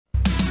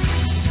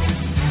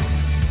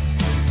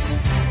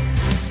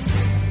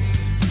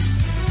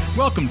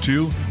Welcome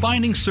to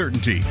Finding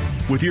Certainty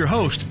with your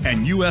host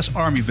and U.S.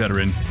 Army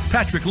veteran,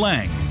 Patrick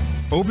Lang.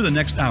 Over the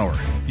next hour,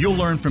 you'll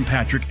learn from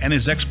Patrick and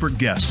his expert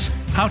guests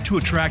how to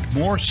attract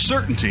more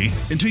certainty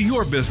into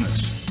your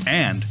business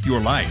and your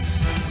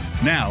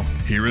life. Now,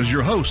 here is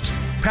your host,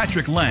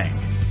 Patrick Lang.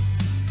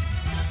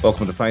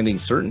 Welcome to Finding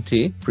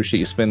Certainty.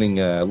 Appreciate you spending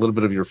a little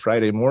bit of your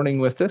Friday morning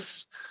with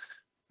us.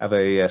 I have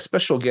a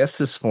special guest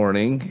this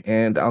morning,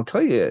 and I'll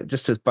tell you,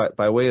 just as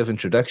by way of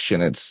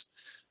introduction, it's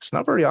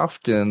not very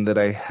often that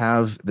I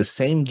have the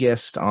same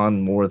guest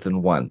on more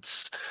than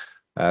once.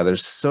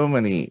 There's so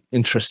many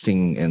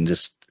interesting and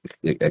just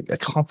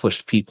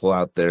accomplished people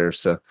out there,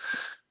 so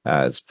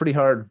it's pretty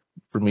hard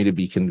for me to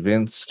be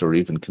convinced or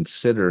even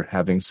consider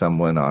having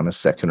someone on a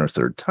second or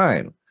third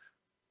time.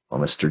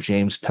 Well, Mr.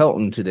 James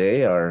Pelton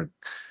today, our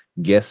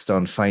guest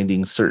on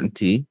Finding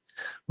Certainty,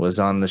 was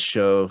on the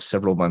show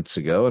several months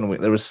ago, and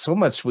there was so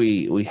much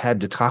we had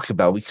to talk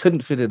about. We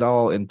couldn't fit it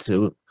all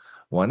into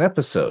one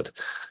episode.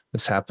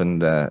 This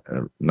happened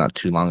not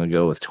too long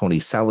ago with Tony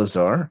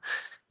Salazar.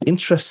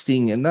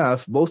 Interesting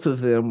enough, both of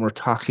them were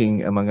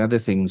talking, among other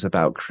things,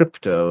 about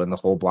crypto and the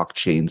whole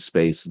blockchain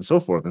space and so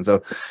forth. And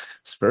so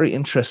it's very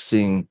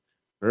interesting,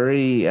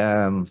 very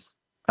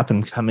up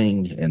and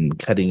coming and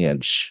cutting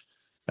edge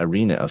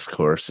arena, of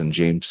course. And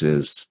James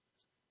is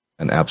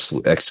an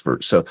absolute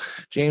expert. So,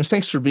 James,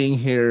 thanks for being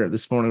here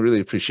this morning.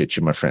 Really appreciate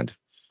you, my friend.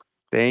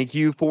 Thank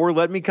you for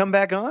letting me come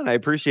back on. I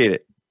appreciate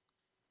it.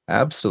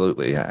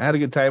 Absolutely. I had a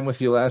good time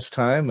with you last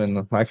time.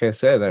 And like I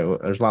said,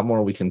 there's a lot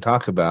more we can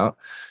talk about.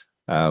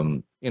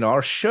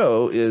 Our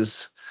show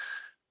is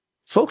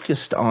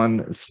focused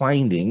on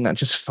finding, not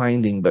just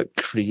finding, but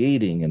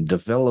creating and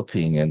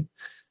developing and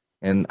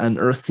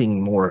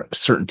unearthing more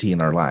certainty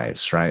in our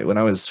lives, right? When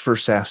I was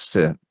first asked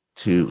to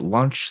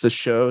launch the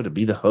show, to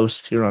be the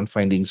host here on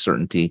Finding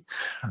Certainty,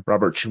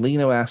 Robert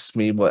Cellino asked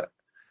me what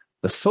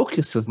the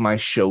focus of my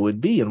show would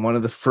be. And one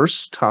of the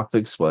first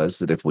topics was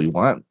that if we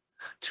want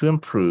to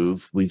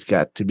improve, we've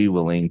got to be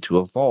willing to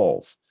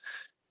evolve.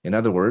 In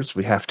other words,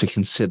 we have to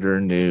consider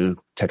new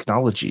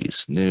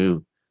technologies,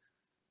 new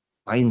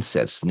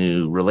mindsets,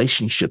 new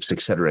relationships,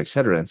 et cetera, et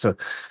cetera. And so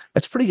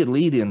that's a pretty good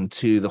lead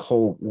into the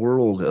whole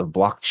world of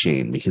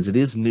blockchain, because it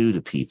is new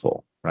to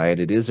people, right?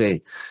 It is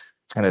a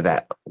kind of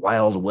that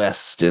Wild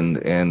West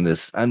and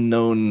this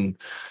unknown,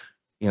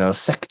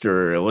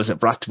 sector. Was it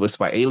brought to us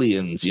by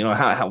aliens?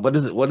 What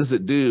does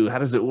it do? How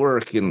does it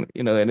work? And,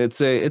 and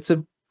it's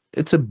an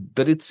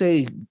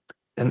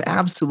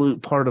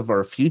absolute part of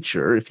our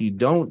future. If you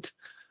don't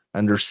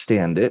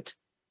understand it,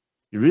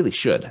 you really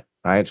should,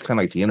 right? It's kind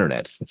of like the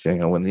internet.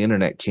 When the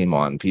internet came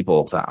on,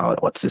 people thought, oh,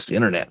 what's this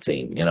internet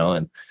thing?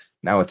 And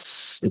now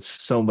it's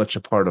so much a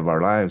part of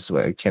our lives. So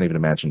I can't even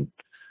imagine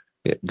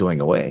it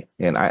going away.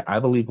 And I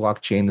believe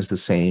blockchain is the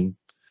same,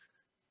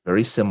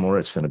 very similar.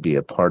 It's going to be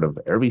a part of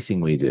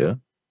everything we do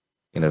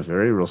in a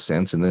very real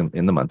sense in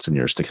the months and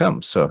years to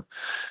come. So,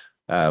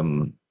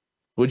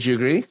 would you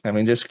agree? I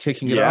mean, just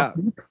kicking it off.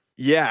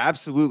 Yeah,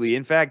 absolutely.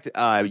 In fact,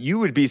 you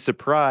would be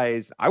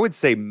surprised. I would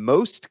say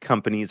most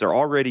companies are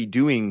already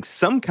doing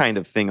some kind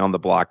of thing on the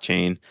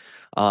blockchain.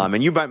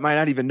 And you might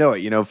not even know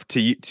it.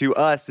 To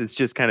us, it's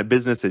just kind of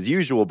business as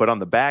usual. But on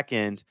the back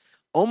end,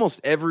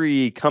 almost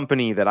every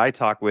company that I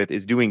talk with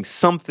is doing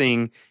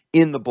something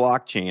in the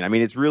blockchain. I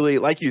mean, it's really,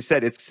 like you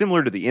said, it's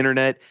similar to the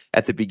internet.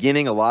 At the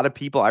beginning, a lot of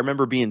people, I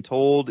remember being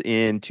told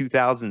in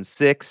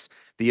 2006,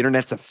 the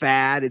internet's a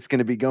fad, it's going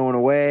to be going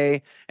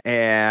away.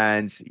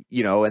 And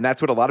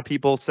that's what a lot of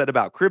people said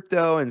about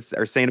crypto and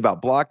are saying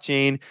about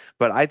blockchain.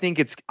 But I think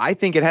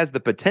it has the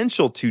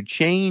potential to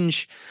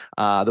change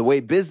the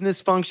way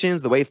business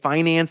functions, the way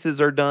finances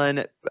are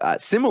done,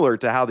 similar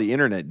to how the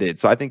internet did.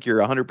 So I think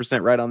you're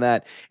 100% right on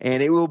that.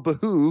 And it will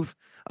behoove,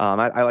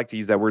 I like to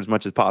use that word as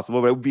much as possible,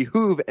 but it would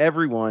behoove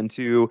everyone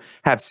to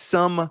have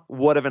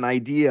somewhat of an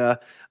idea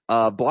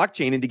of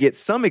blockchain and to get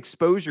some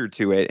exposure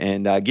to it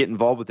and get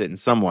involved with it in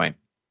some way.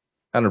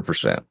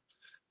 100%.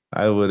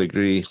 I would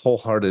agree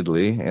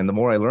wholeheartedly. And the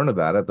more I learn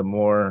about it, the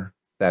more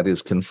that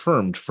is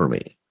confirmed for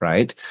me,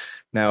 right?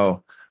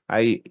 Now,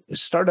 I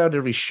start out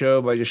every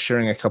show by just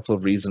sharing a couple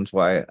of reasons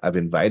why I've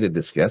invited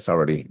this guest. I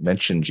already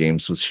mentioned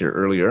James was here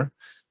earlier.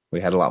 We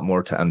had a lot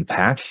more to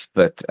unpack,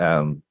 but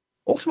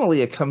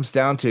ultimately it comes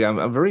down to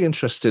I'm very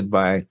interested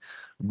by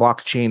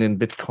blockchain and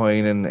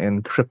Bitcoin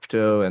and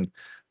crypto and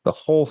the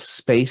whole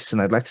space.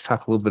 And I'd like to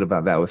talk a little bit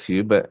about that with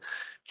you. But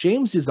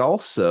James is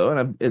also,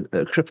 and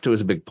crypto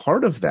is a big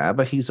part of that,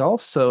 but he's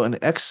also an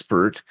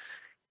expert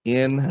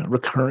in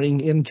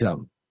recurring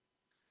income,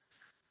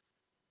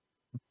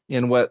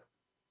 in what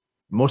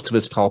most of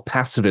us call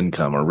passive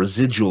income or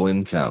residual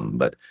income.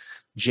 But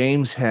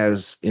James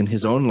has, in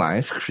his own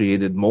life,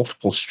 created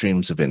multiple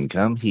streams of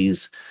income.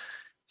 He's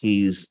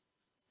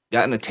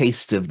gotten a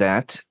taste of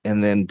that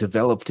and then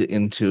developed it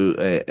into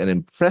an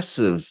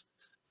impressive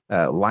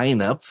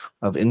lineup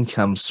of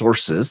income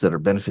sources that are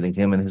benefiting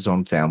him and his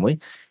own family.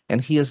 And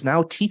he is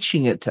now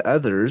teaching it to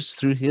others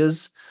through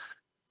his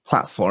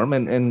platform.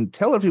 And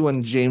tell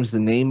everyone, James, the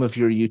name of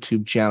your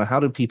YouTube channel. How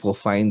do people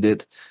find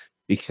it?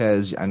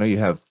 because I know you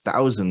have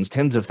thousands,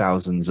 tens of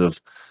thousands of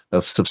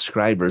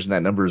subscribers, and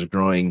that number is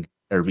growing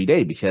every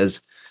day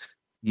because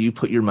you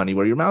put your money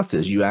where your mouth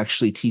is. You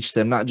actually teach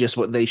them not just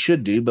what they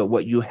should do, but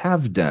what you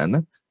have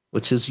done,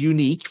 which is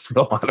unique for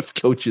a lot of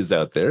coaches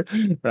out there,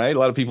 right? A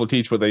lot of people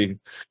teach what they,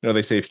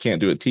 they say, if you can't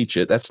do it, teach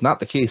it. That's not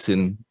the case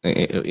in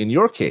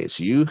your case.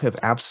 You have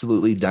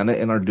absolutely done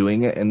it and are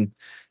doing it and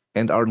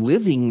are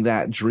living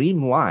that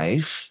dream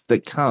life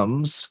that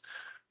comes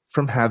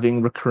from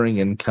having recurring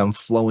income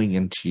flowing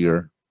into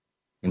your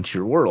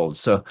world.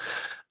 So,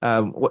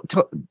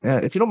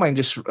 if you don't mind,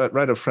 just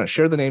right up front,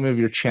 share the name of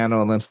your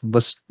channel, and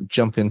let's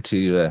jump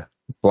into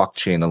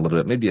blockchain a little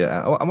bit. Maybe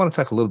I want to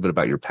talk a little bit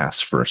about your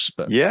past first.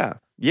 But yeah,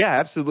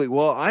 absolutely.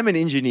 Well, I'm an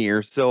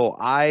engineer, so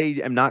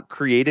I am not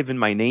creative in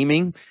my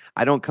naming.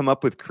 I don't come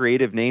up with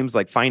creative names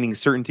like Finding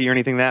Certainty or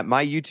anything like that.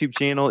 My YouTube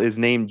channel is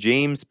named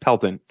James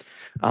Pelton.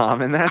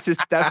 And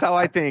that's how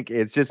I think.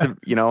 It's just,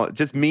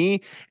 just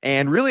me.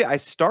 And really, I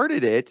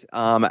started it.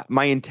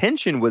 My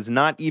intention was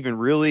not even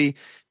really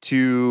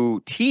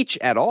to teach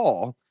at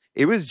all.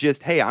 It was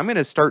just, hey, I'm going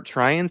to start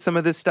trying some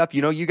of this stuff.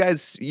 You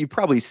guys, you've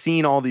probably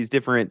seen all these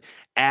different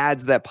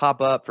ads that pop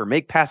up for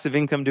make passive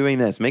income doing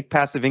this, make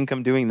passive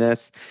income doing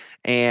this.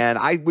 And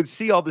I would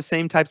see all the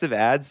same types of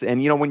ads.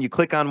 And, when you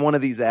click on one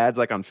of these ads,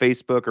 like on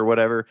Facebook or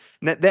whatever,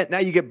 now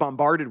you get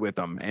bombarded with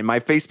them. And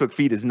my Facebook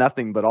feed is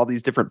nothing but all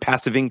these different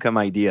passive income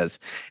ideas.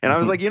 And I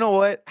was like, you know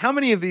what? How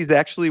many of these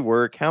actually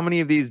work? How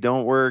many of these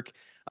don't work?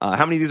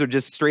 How many of these are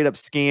just straight up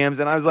scams?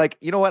 And I was like,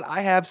 you know what?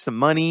 I have some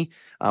money,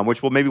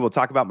 which maybe we'll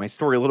talk about my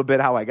story a little bit,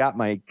 how I got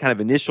my kind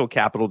of initial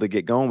capital to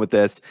get going with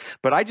this.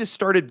 But I just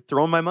started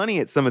throwing my money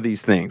at some of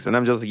these things. And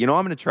I'm just like, I'm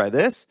going to try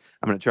this.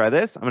 I'm going to try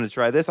this. I'm going to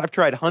try this. I've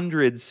tried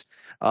hundreds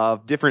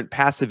of different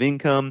passive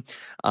income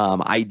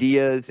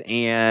ideas.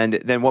 And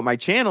then what my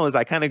channel is,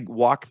 I kind of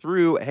walk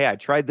through, hey, I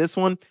tried this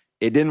one.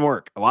 It didn't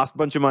work. I lost a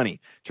bunch of money.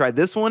 Tried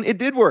this one. It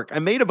did work. I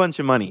made a bunch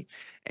of money.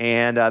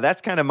 And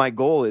that's kind of my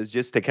goal, is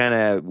just to kind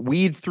of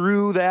weed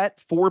through that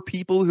for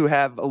people who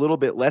have a little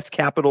bit less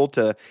capital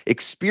to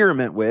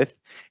experiment with.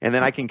 And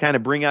then I can kind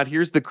of bring out,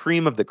 here's the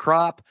cream of the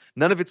crop.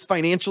 None of it's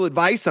financial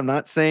advice. I'm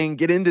not saying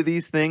get into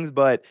these things,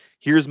 but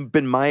here's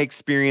been my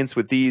experience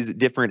with these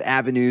different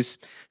avenues.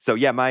 So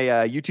yeah, my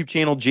YouTube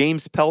channel,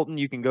 James Pelton,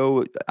 you can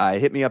go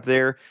hit me up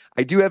there.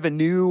 I do have a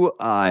new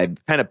kind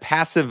of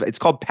passive, it's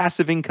called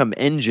Passive Income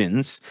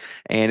Engines.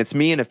 And it's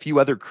me and a few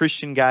other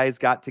Christian guys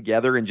got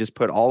together and just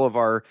put all of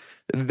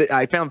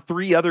I found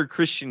 3 other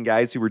Christian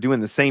guys who were doing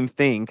the same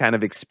thing, kind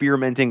of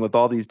experimenting with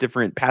all these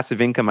different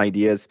passive income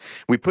ideas.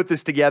 We put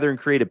this together and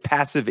created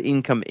Passive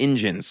Income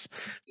Engines.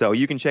 So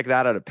you can check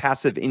that out at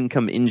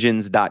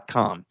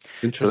passiveincomeengineS.com.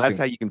 So that's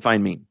how you can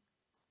find me.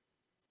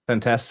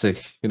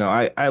 Fantastic.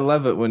 I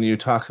love it when you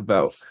talk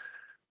about,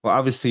 well,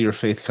 obviously your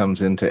faith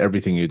comes into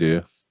everything you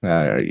do.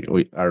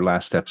 Our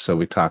last episode,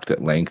 we talked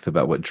at length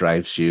about what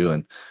drives you,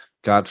 and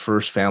God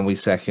first, family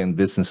second,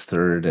 business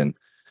third, and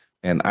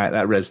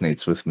that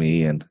resonates with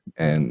me and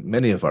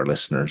many of our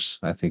listeners,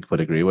 I think, would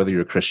agree. Whether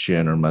you're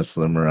Christian or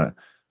Muslim or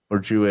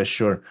Jewish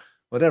or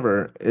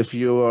whatever, if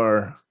you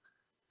are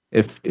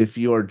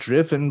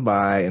driven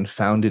by and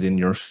founded in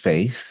your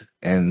faith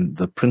and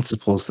the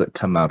principles that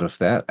come out of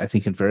that, I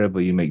think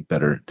invariably you make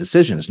better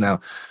decisions. Now,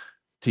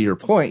 to your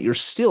point, you're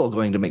still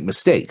going to make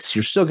mistakes.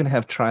 You're still going to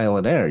have trial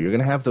and error. You're going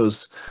to have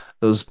those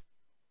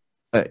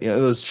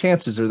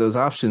chances or those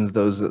options,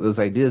 those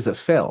ideas that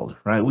failed,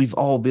 right? We've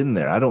all been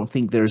there. I don't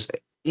think there's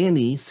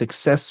any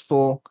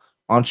successful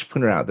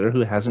entrepreneur out there who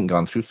hasn't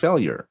gone through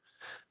failure,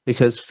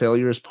 because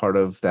failure is part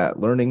of that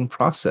learning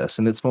process.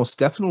 And it's most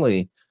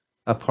definitely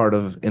a part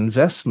of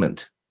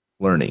investment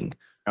learning.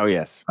 Oh,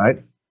 yes.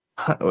 Right.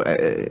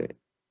 I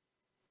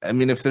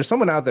mean, if there's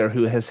someone out there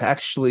who has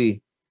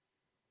actually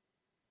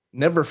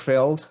never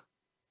failed,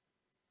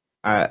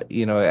 I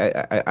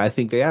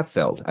think they have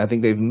failed. I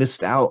think they've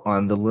missed out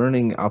on the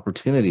learning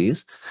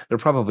opportunities. They're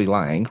probably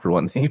lying, for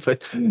one thing,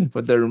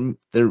 but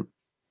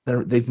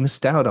they've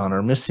missed out on,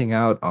 or missing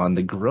out on,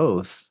 the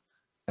growth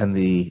and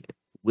the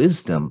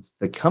wisdom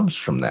that comes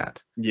from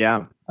that.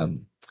 Yeah.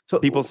 So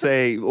people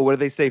say, what do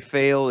they say?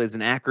 Fail is an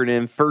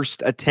acronym,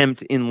 first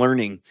attempt in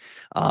learning.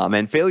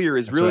 And failure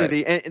is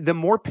really the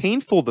more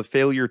painful the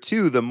failure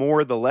too, the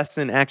more the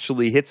lesson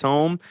actually hits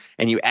home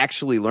and you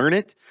actually learn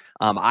it.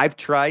 I've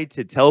tried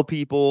to tell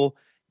people,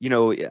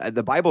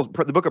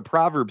 the book of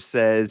Proverbs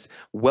says,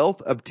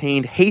 wealth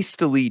obtained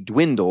hastily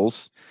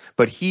dwindles,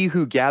 but he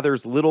who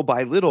gathers little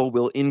by little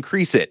will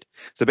increase it.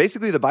 So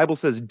basically the Bible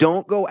says,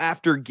 don't go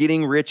after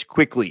getting rich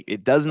quickly.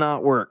 It does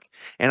not work.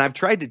 And I've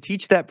tried to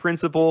teach that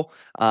principle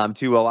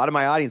to a lot of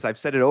my audience. I've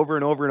said it over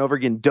and over and over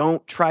again.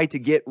 Don't try to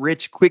get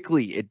rich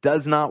quickly. It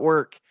does not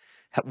work.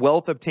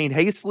 Wealth obtained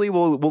hastily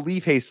will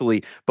leave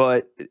hastily.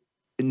 But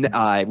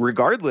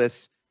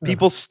regardless,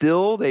 people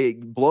still, they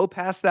blow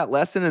past that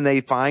lesson and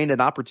they find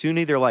an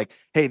opportunity. They're like,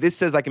 hey, this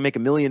says I can make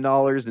 $1 million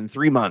in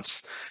 3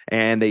 months.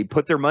 And they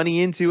put their money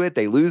into it.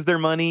 They lose their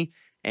money.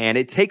 And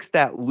it takes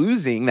that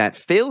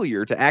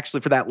failure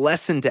for that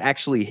lesson to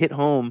actually hit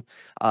home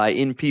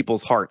in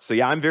people's hearts. So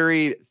yeah, I'm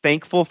very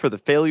thankful for the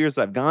failures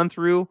I've gone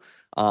through.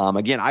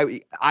 Again,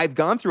 I've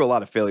gone through a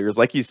lot of failures,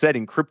 like you said,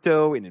 in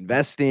crypto, in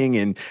investing,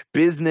 in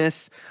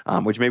business,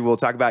 which maybe we'll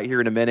talk about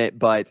here in a minute.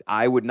 But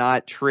I would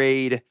not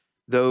trade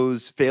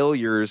those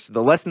failures.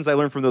 The lessons I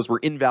learned from those were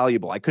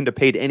invaluable. I couldn't have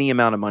paid any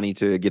amount of money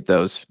to get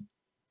those.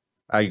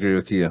 I agree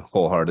with you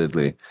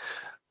wholeheartedly.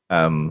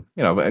 And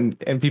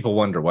people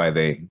wonder why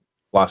they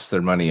lost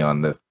their money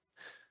on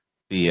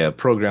the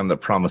program that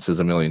promises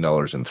 $1 million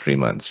in 3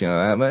 months.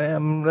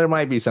 There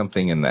might be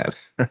something in that,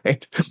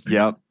 right?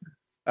 Yep.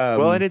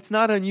 Well, and it's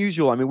not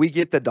unusual. I mean, we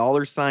get the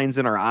dollar signs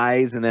in our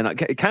eyes, and then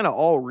kind of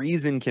all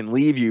reason can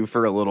leave you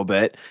for a little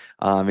bit.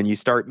 And you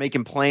start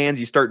making plans.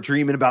 You start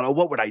dreaming about, oh,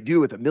 what would I do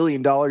with $1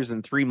 million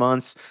in 3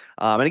 months?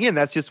 And again,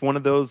 that's just one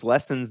of those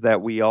lessons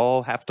that we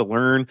all have to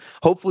learn.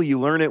 Hopefully you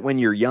learn it when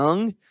you're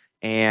young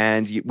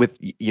and with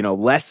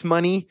less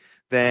money.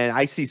 Then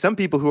I see some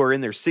people who are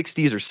in their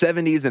 60s or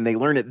 70s and they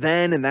learn it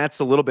then, and that's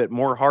a little bit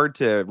more hard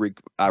to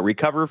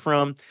recover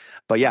from.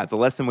 But yeah, it's a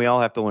lesson we all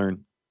have to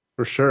learn.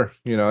 For sure.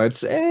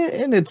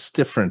 It's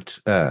different.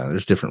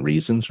 There's different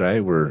reasons,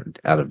 right? We're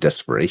out of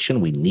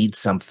desperation. We need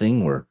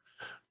something. We're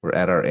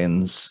at our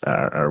ends,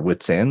 our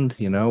wits' end.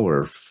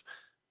 We're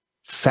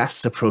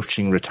fast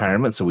approaching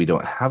retirement, so we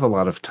don't have a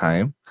lot of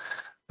time.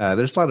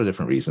 There's a lot of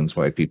different reasons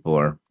why people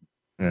are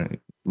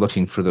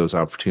looking for those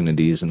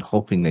opportunities and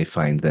hoping they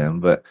find them.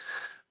 But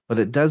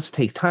it does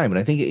take time. And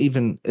I think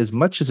even as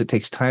much as it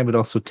takes time, it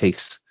also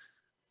takes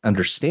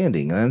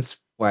understanding. And that's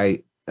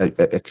why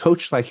a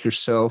coach like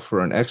yourself or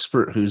an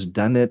expert who's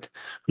done it,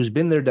 who's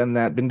been there, done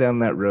that, been down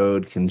that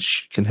road, can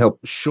help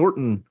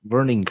shorten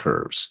learning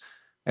curves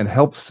and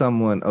help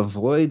someone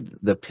avoid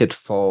the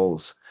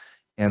pitfalls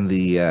and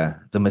the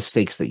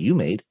mistakes that you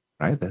made,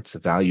 right? That's the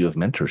value of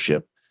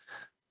mentorship.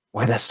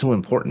 Why that's so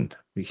important,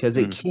 because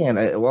it can,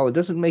 while it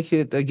doesn't make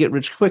it a get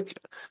rich quick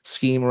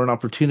scheme or an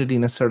opportunity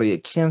necessarily,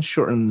 it can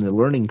shorten the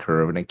learning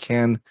curve, and it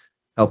can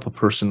help a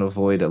person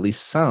avoid at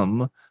least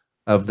some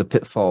of the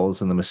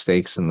pitfalls and the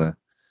mistakes and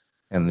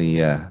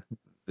the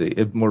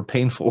more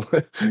painful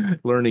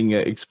learning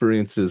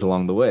experiences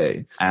along the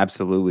way.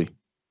 Absolutely.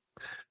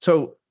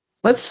 So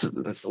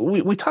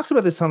we talked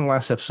about this on the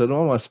last episode. I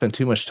don't want to spend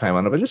too much time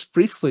on it, but just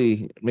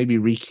briefly maybe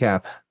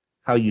recap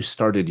how you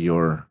started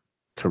your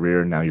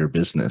career, now your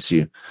business.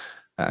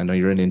 I know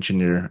you're an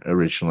engineer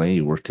originally.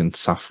 You worked in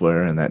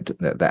software and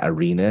that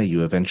arena.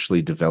 You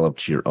eventually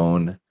developed your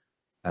own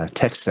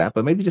tech stack,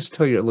 but maybe just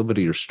tell you a little bit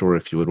of your story,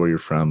 if you would, where you're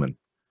from. And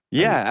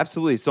yeah,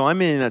 absolutely. So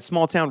I'm in a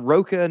small town,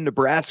 Roca,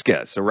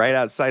 Nebraska. So right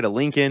outside of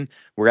Lincoln.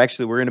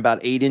 We're in about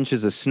 8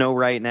 inches of snow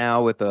right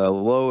now with a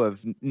low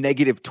of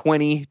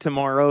 -20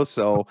 tomorrow.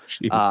 So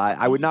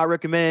I would not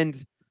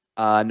recommend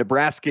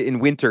Nebraska in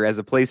winter as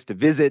a place to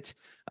visit.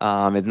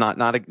 It's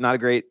not a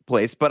great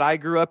place, but I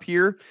grew up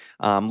here,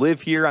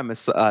 live here. I'm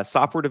a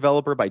software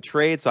developer by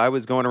trade. So I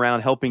was going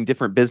around helping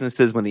different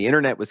businesses when the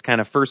internet was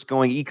kind of first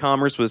going,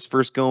 e-commerce was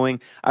first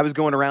going. I was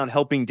going around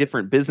helping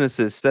different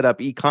businesses set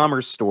up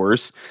e-commerce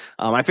stores.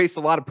 I faced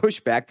a lot of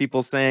pushback,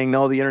 people saying,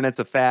 no, the internet's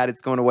a fad,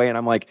 it's going away. And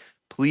I'm like,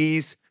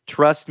 please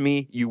trust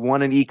me, you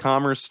want an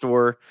e-commerce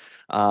store.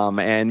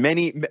 And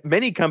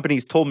many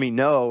companies told me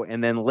no.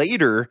 And then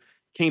later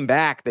came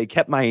back, they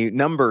kept my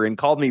number and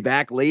called me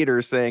back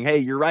later saying, hey,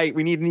 you're right,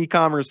 we need an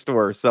e-commerce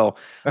store. So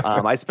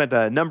I spent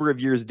a number of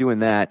years doing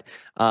that.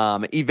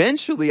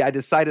 Eventually, I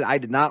decided I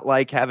did not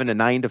like having a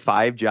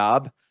 9-to-5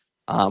 job,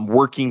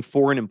 working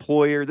for an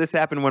employer. This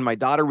happened when my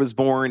daughter was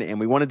born and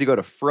we wanted to go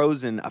to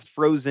Frozen, a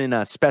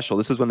Frozen special.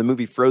 This was when the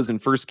movie Frozen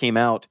first came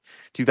out,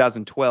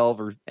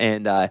 2012.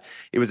 It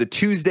was a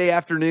Tuesday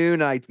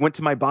afternoon. I went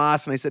to my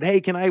boss and I said,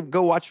 hey, can I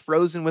go watch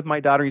Frozen with my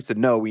daughter? He said,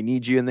 no, we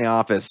need you in the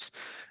office.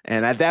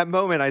 And at that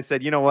moment, I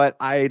said, you know what?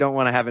 I don't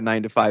want to have a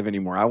 9-to-5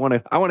 anymore. I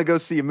want to go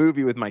see a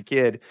movie with my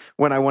kid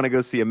when I want to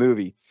go see a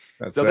movie.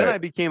 Then I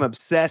became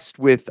obsessed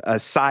with a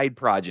side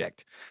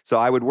project. So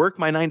I would work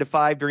my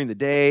 9-to-5 during the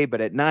day,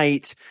 but at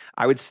night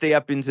I would stay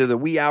up into the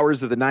wee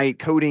hours of the night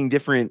coding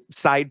different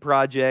side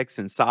projects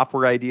and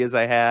software ideas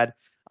I had.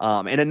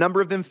 And a number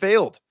of them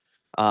failed.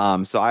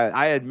 So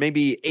I had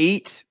maybe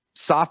 8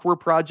 software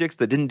projects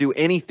that didn't do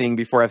anything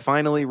before I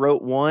finally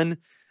wrote one.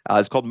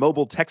 It's called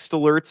Mobile Text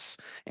Alerts,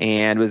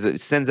 and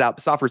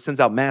software sends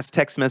out mass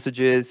text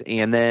messages,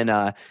 and then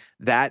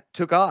that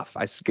took off.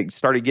 I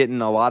started getting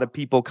a lot of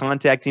people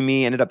contacting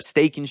me. Ended up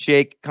Steak and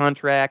Shake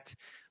contract,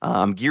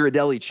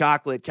 Ghirardelli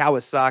chocolate,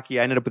 Kawasaki.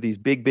 I ended up with these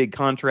big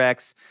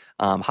contracts.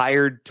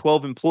 Hired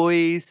 12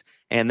 employees,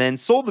 and then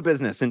sold the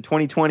business in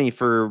 2020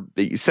 for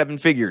 7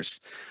 figures.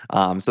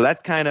 So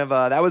that's kind of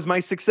that was my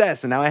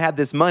success, and now I had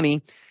this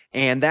money.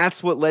 And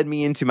that's what led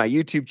me into my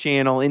YouTube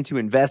channel, into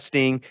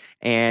investing,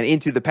 and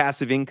into the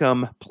passive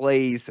income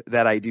plays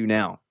that I do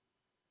now.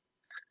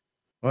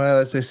 Well,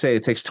 as they say,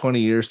 it takes 20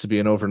 years to be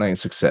an overnight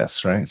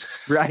success, right?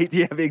 Right.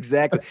 Yeah,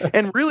 exactly.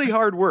 And really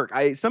hard work.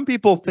 Some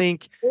people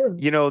think,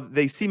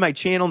 they see my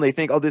channel and they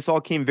think, oh, this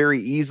all came very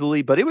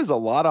easily, but it was a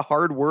lot of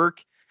hard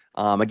work.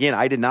 Again,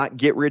 I did not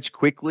get rich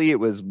quickly. It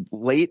was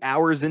late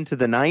hours into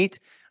the night.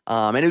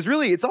 And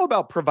it's all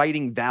about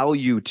providing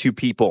value to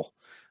people.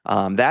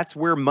 That's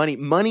where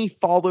money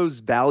follows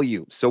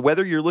value. So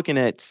whether you're looking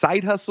at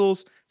side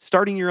hustles,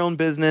 starting your own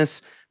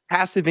business,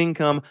 passive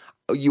income,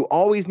 you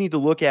always need to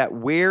look at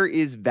where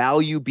is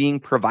value being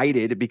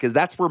provided, because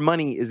that's where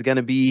money is going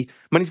to be.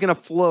 Money's going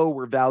to flow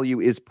where value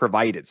is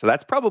provided. So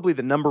that's probably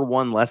the number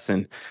one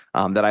lesson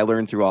that I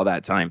learned through all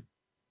that time.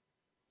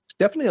 It's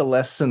definitely a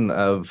lesson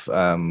of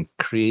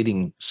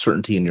creating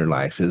certainty in your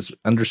life, is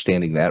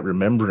understanding that,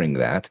 remembering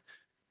that.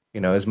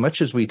 As much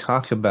as we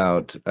talk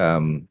about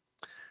the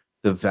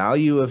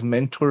value of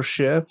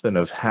mentorship and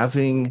of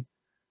having,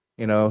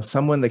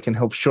 someone that can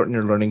help shorten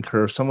your learning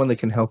curve, someone that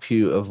can help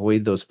you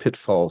avoid those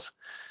pitfalls,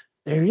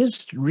 there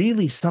is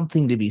really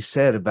something to be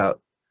said about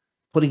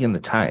putting in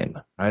the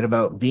time, right?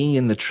 About being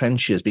in the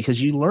trenches,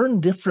 because you learn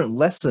different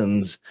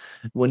lessons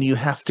when you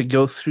have to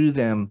go through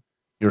them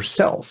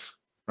yourself,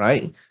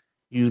 right?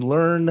 You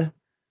learn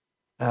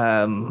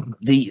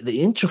the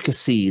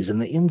intricacies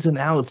and the ins and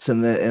outs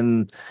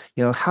and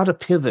how to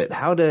pivot,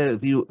 how to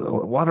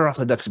water off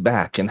a duck's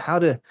back, and how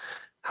to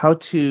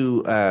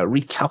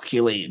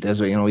recalculate,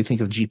 as we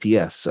think of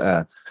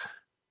GPS.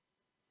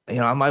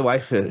 My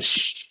wife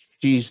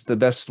she's the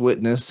best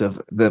witness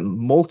of the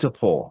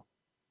multiple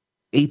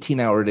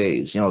 18-hour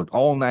days,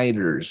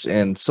 all-nighters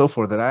and so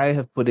forth that I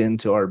have put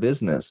into our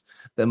business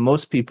that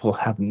most people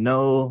have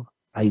no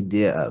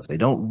idea of. They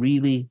don't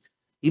really,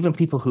 even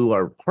people who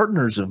are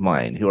partners of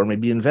mine, who are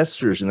maybe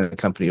investors in the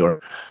company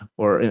or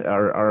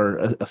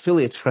are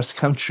affiliates across the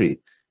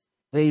country,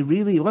 they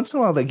really, once in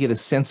a while, they get a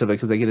sense of it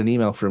because they get an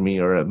email from me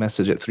or a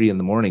message at 3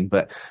 a.m,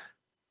 but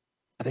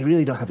they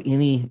really don't have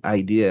any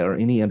idea or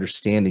any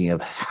understanding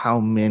of how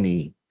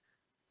many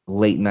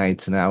late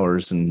nights and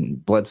hours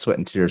and blood, sweat,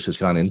 and tears has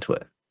gone into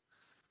it.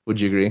 Would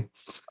you agree?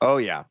 Oh,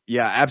 yeah.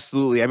 Yeah,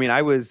 absolutely. I mean,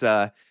 I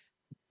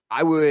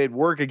would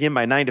work again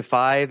by 9 to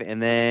 5,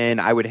 and then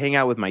I would hang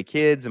out with my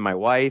kids and my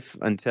wife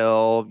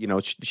until,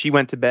 she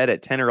went to bed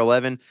at 10 or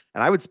 11,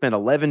 and I would spend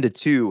 11 to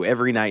 2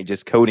 every night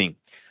just coding.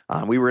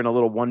 We were in a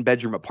little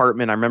 1-bedroom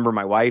apartment. I remember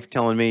my wife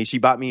telling me she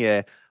bought me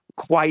a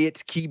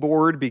quiet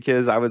keyboard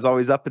because I was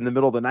always up in the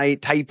middle of the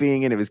night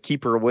typing, and it was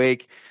keep her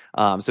awake.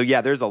 So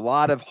yeah, there's a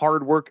lot of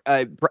hard work.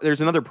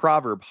 There's another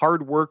proverb: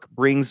 hard work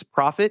brings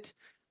profit.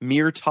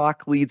 Mere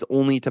talk leads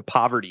only to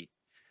poverty.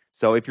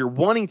 So if you're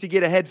wanting to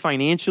get ahead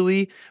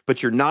financially,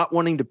 but you're not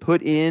wanting to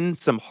put in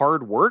some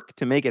hard work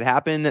to make it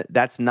happen,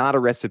 that's not a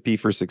recipe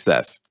for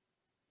success.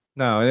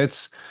 No,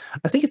 and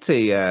I think it's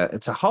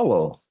a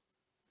hollow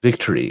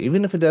victory,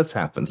 even if it does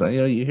happen. So,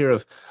 you hear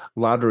of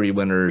lottery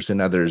winners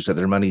and others that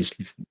their money's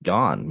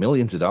gone.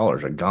 Millions of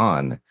dollars are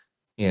gone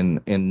in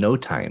no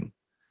time.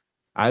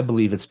 I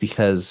believe it's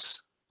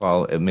because,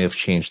 while it may have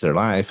changed their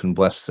life and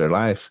blessed their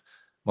life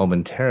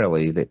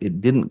momentarily, that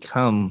it didn't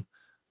come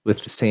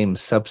with the same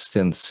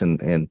substance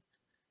and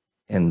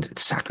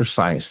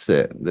sacrifice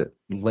that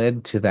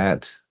led to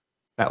that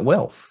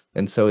wealth.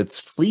 And so it's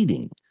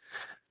fleeting.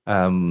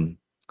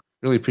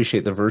 Really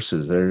appreciate the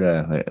verses.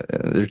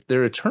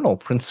 They're eternal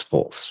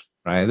principles,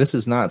 right? This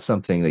is not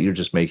something that you're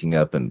just making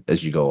up and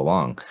as you go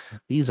along.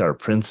 These are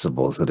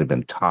principles that have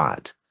been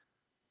taught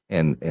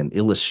and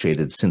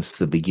illustrated since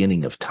the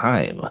beginning of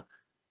time.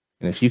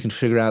 And if you can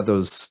figure out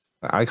those,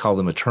 I call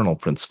them eternal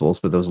principles,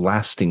 but those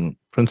lasting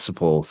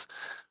principles,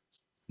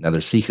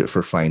 another secret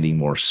for finding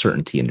more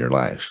certainty in your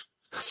life.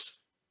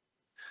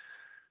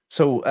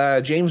 So,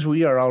 James,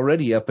 we are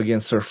already up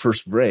against our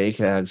first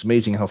break. It's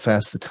amazing how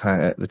fast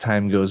the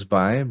time goes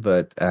by,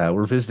 but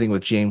we're visiting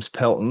with James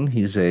Pelton.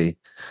 He's a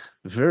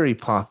very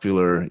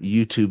popular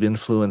YouTube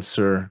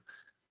influencer,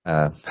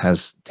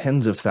 has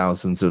tens of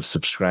thousands of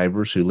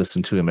subscribers who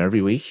listen to him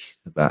every week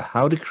about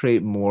how to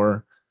create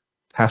more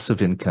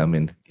passive income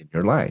in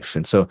your life.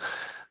 And so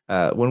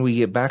when we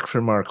get back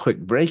from our quick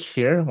break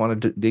here, I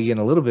want to dig in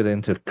a little bit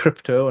into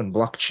crypto and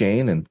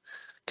blockchain and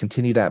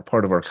continue that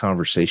part of our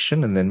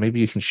conversation. And then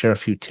maybe you can share a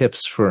few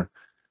tips for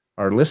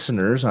our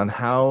listeners on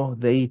how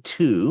they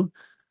too,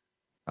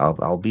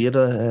 albeit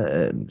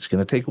it's going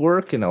to take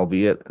work, and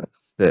albeit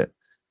that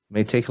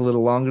may take a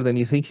little longer than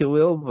you think it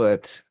will,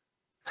 but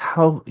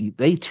how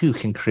they too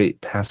can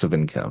create passive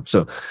income.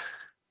 So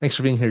thanks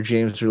for being here,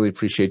 James. Really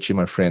appreciate you,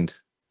 my friend.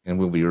 And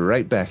we'll be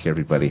right back,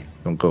 everybody.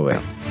 Don't go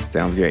away.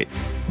 Sounds great.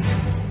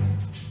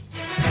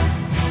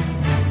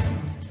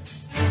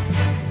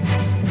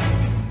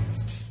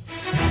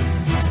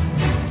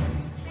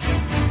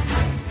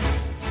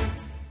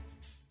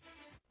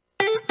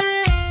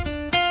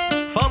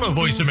 Follow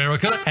Voice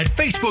America at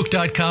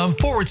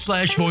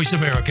Facebook.com/Voice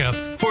America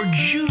for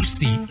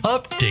juicy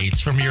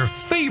updates from your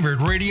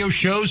favorite radio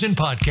shows and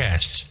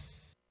podcasts.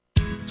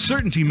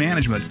 Certainty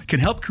Management can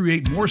help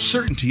create more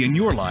certainty in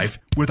your life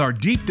with our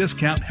deep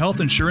discount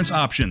health insurance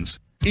options,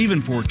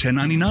 even for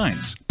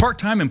 1099s,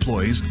 part-time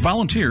employees,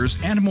 volunteers,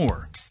 and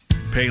more.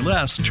 Pay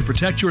less to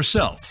protect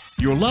yourself,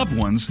 your loved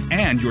ones,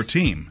 and your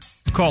team.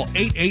 Call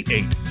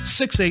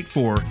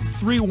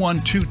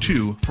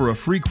 888-684-3122 for a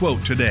free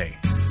quote today.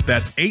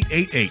 That's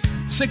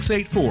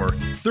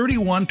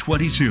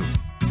 888-684-3122.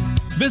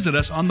 Visit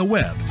us on the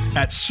web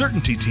at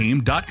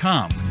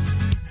CertaintyTeam.com.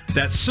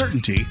 That's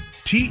CertaintyTeam.com.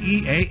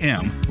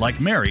 TEAM, like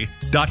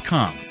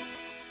Mary.com.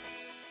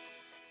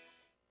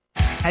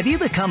 Have you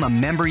become a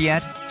member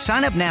yet?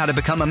 Sign up now to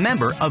become a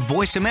member of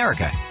Voice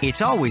America.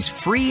 It's always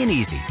free and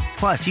easy.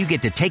 Plus, you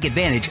get to take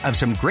advantage of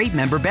some great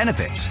member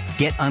benefits.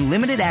 Get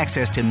unlimited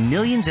access to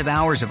millions of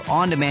hours of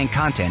on-demand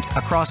content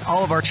across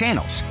all of our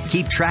channels.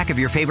 Keep track of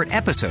your favorite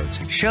episodes,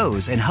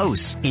 shows, and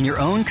hosts in your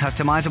own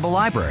customizable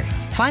library.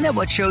 Find out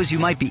what shows you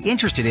might be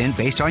interested in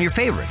based on your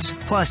favorites.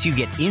 Plus, you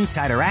get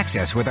insider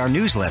access with our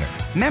newsletter.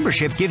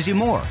 Membership gives you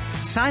more.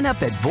 Sign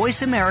up at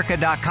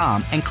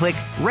voiceamerica.com and click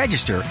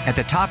register at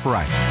the top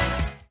right.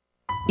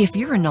 If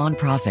you're a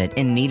nonprofit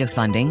in need of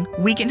funding,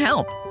 we can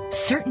help.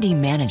 Certainty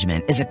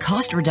Management is a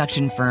cost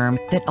reduction firm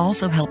that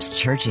also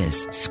helps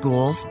churches,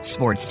 schools,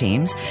 sports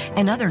teams,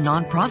 and other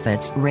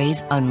nonprofits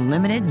raise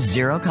unlimited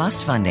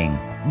zero-cost funding.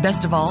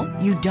 Best of all,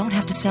 you don't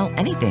have to sell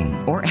anything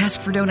or ask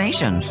for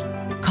donations.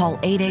 Call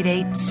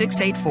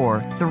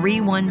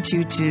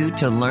 888-684-3122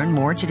 to learn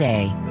more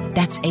today.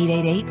 That's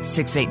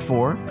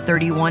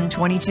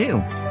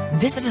 888-684-3122.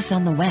 Visit us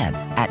on the web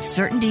at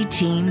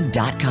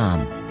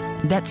CertaintyTeam.com.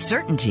 That's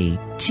Certainty,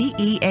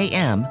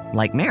 TEAM,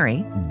 like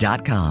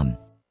Mary.com.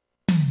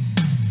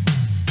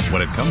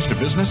 When it comes to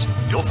business,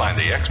 you'll find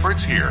the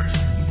experts here.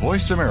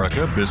 Voice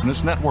America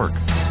Business Network.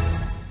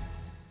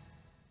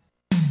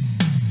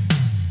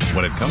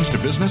 When it comes to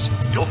business,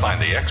 you'll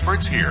find the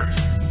experts here.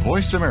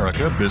 Voice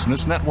America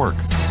Business Network.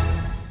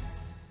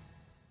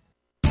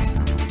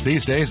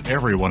 These days,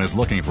 everyone is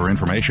looking for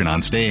information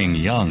on staying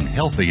young,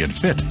 healthy, and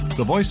fit.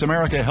 The Voice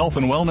America Health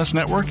and Wellness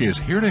Network is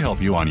here to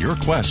help you on your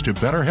quest to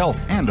better health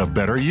and a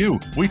better you.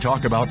 We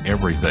talk about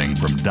everything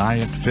from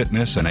diet,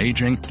 fitness, and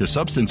aging to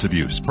substance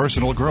abuse,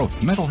 personal growth,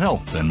 mental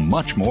health, and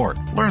much more.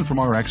 Learn from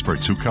our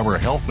experts who cover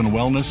health and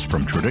wellness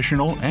from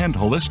traditional and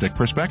holistic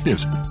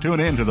perspectives.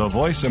 Tune in to the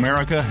Voice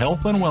America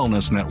Health and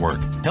Wellness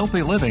Network.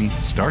 Healthy living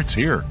starts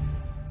here.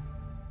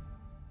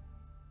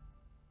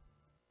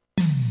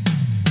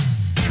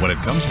 When it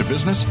comes to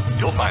business,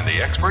 you'll find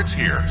the experts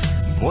here.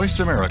 Voice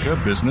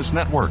America Business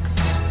Network.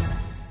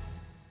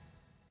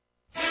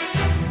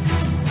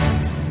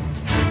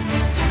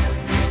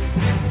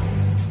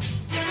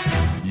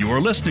 You are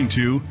listening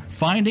to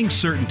Finding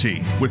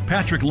Certainty with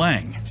Patrick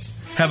Lang.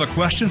 Have a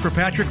question for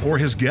Patrick or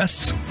his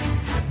guests?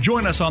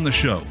 Join us on the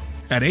show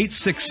at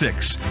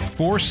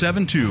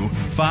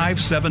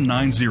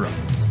 866-472-5790.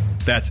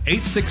 That's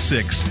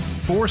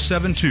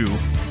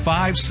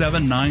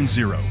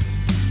 866-472-5790.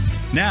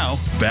 Now,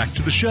 back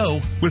to the show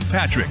with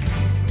Patrick.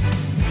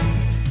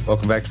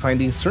 Welcome back to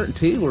Finding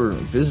Certainty. We're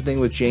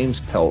visiting with James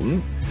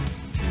Pelton.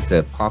 He's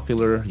a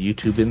popular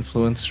YouTube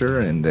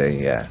influencer and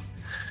a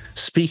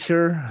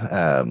speaker,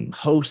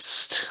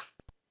 host,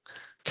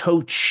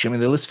 coach. I mean,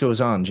 the list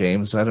goes on,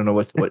 James. I don't know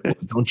what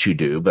don't you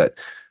do, but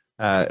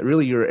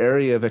really your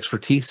area of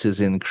expertise is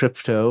in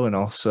crypto and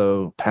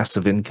also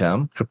passive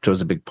income. Crypto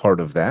is a big part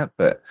of that,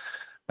 but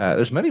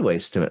there's many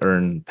ways to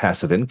earn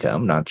passive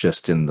income, not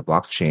just in the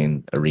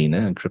blockchain arena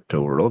and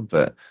crypto world.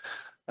 But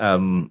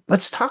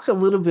let's talk a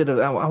little bit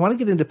about, I want to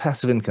get into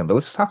passive income, but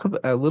let's talk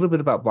a little bit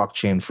about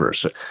blockchain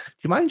first. So, do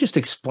you mind just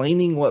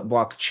explaining what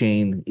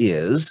blockchain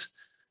is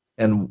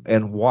and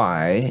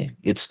why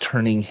it's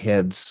turning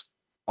heads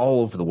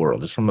all over the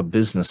world, just from a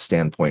business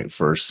standpoint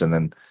first, and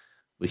then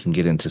we can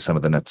get into some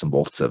of the nuts and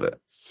bolts of it.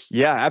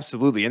 Yeah,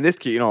 absolutely. And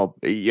this,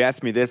 you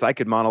asked me this, I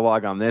could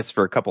monologue on this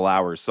for a couple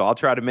hours. So I'll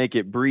try to make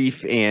it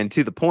brief and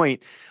to the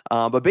point.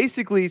 But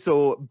basically,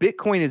 so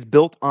Bitcoin is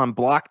built on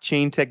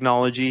blockchain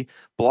technology.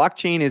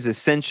 Blockchain is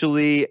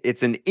essentially,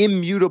 it's an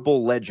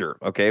immutable ledger,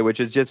 okay,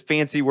 which is just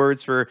fancy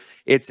words for,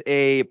 it's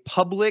a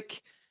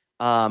public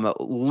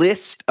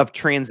list of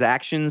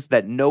transactions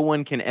that no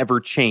one can ever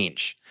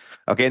change.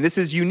 Okay, and this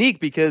is unique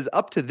because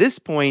up to this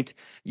point,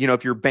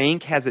 if your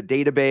bank has a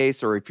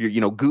database or if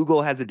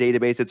Google has a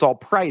database, it's all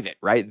private,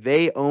 right?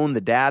 They own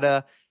the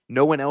data.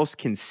 No one else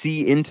can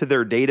see into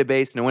their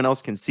database. No one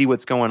else can see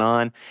what's going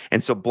on.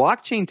 And so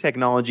blockchain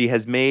technology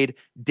has made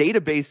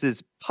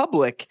databases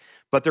public,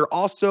 but they're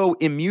also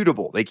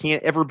immutable. They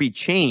can't ever be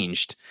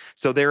changed.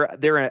 So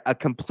they're a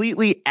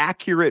completely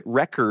accurate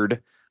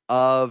record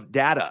of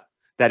data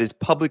that is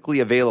publicly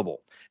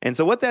available. And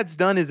so what that's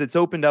done is it's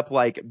opened up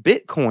like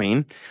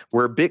Bitcoin,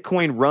 where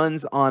Bitcoin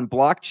runs on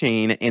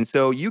blockchain. And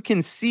so you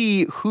can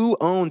see who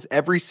owns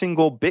every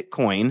single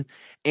Bitcoin,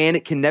 and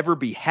it can never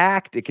be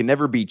hacked. It can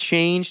never be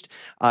changed.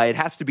 It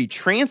has to be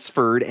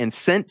transferred and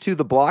sent to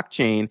the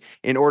blockchain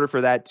in order for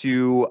that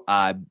to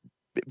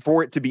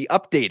for it to be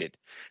updated.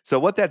 So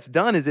what that's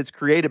done is it's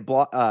created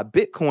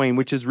Bitcoin,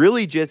 which is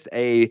really just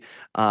I'm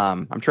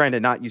trying to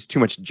not use too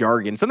much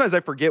jargon. Sometimes I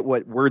forget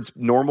what words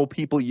normal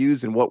people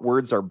use and what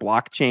words are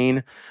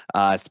blockchain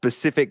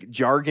specific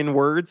jargon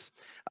words.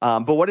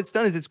 But what it's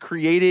done is it's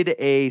created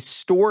a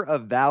store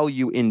of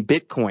value in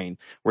Bitcoin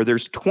where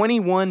there's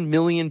 21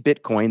 million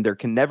Bitcoin. There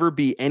can never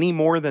be any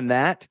more than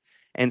that.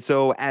 And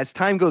so as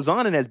time goes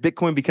on and as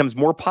Bitcoin becomes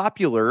more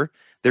popular,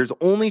 there's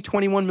only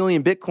 21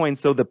 million Bitcoin.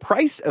 So the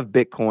price of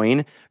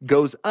Bitcoin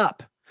goes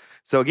up.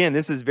 So again,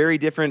 this is very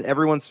different.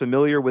 Everyone's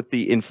familiar with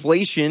the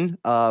inflation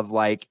of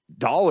like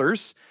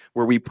dollars,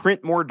 where we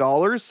print more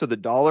dollars. So the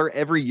dollar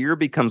every year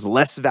becomes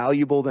less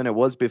valuable than it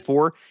was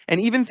before.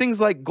 And even things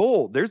like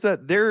gold,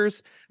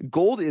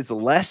 gold is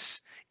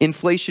less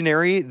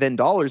inflationary than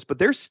dollars, but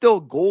there's still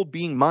gold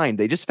being mined.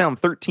 They just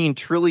found $13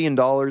 trillion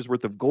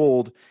worth of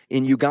gold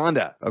in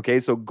Uganda. Okay,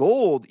 so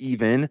gold,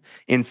 even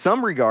in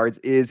some regards,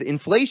 is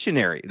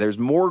inflationary. There's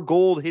more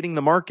gold hitting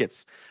the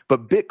markets,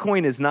 but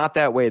Bitcoin is not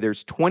that way.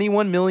 There's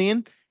 21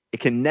 million. It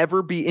can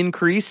never be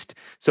increased.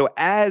 So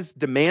as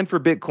demand for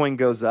Bitcoin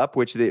goes up,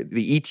 which the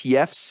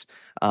ETFs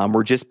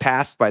were just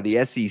passed by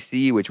the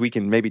SEC, which we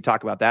can maybe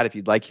talk about that if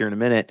you'd like here in a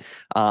minute.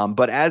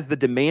 But as the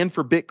demand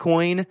for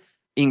Bitcoin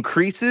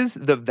increases,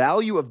 the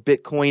value of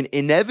Bitcoin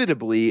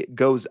inevitably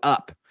goes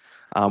up,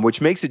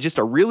 which makes it just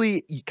a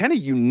really kind of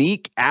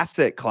unique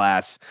asset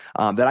class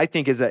that I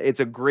think it's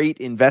a great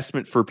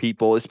investment for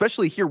people,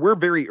 especially here. We're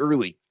very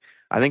early.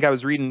 I think I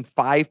was reading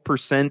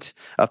 5%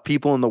 of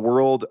people in the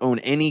world own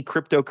any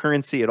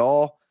cryptocurrency at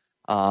all.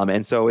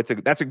 And so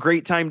that's a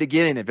great time to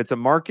get in. If it's a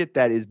market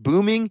that is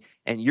booming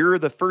and you're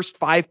the first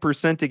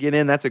 5% to get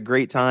in, that's a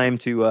great time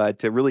to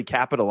really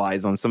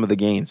capitalize on some of the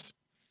gains.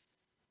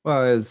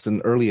 Well, as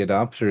an early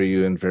adopter,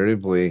 you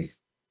invariably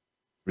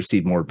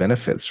receive more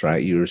benefits,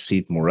 right? You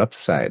receive more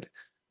upside.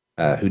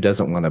 Who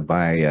doesn't want to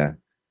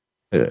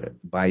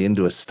buy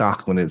into a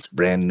stock when it's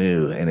brand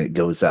new and it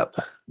goes up?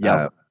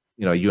 Yeah.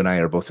 You and I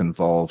are both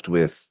involved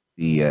with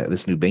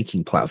this new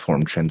banking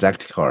platform,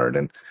 Transacticard,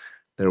 and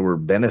there were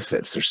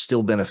benefits. There's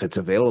still benefits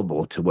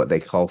available to what they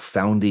call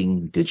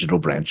founding digital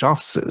branch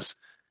offices.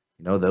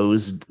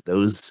 Those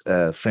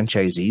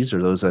franchisees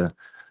or those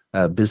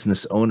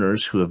business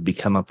owners who have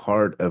become a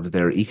part of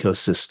their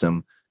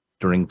ecosystem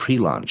during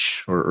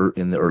pre-launch or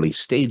in the early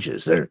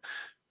stages.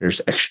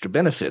 There's extra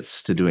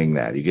benefits to doing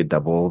that. You get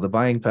double the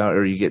buying power,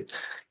 or you get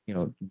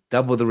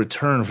double the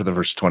return for the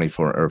first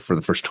 24 or for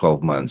the first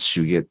 12 months.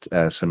 You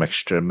get some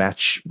extra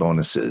match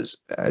bonuses,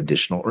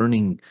 additional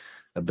earning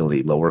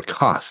ability, lower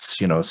costs.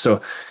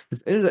 So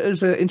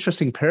there's an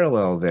interesting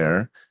parallel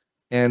there.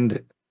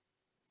 And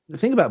the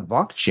thing about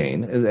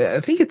blockchain, I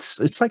think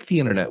it's like the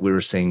internet we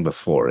were saying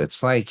before.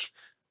 It's like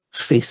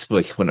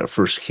Facebook when it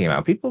first came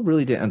out. People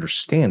really didn't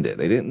understand it.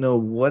 They didn't know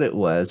what it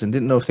was and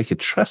didn't know if they could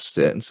trust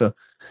it. And so,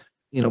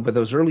 but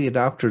those early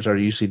adopters are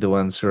usually the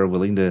ones who are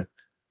willing to,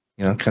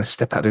 kind of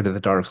step out into the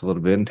dark a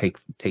little bit and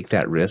take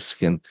that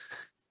risk. And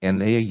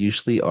they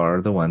usually are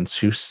the ones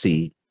who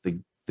see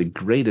the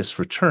greatest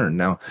return.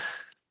 Now,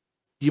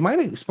 do you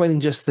mind explaining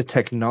just the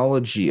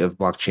technology of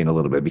blockchain a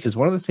little bit? Because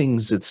one of the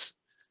things that's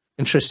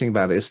interesting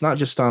about it's not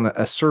just on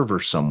a server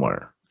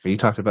somewhere. You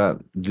talked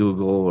about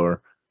Google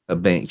or a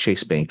bank,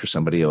 Chase Bank, or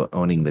somebody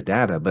owning the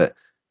data, but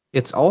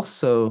it's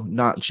also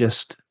not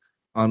just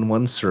on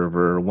one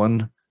server,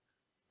 one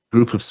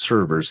group of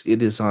servers.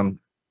 It is on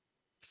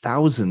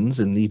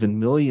thousands and even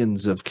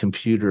millions of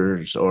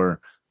computers or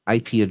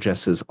IP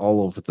addresses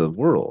all over the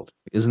world.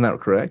 Isn't that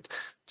correct?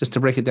 Just to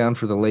break it down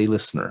for the lay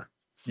listener.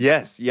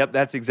 Yes. Yep.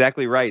 That's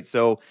exactly right.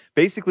 So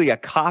basically a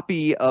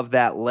copy of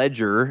that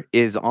ledger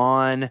is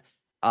on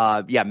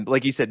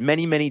like you said,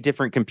 many, many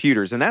different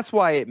computers. And that's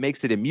why it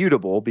makes it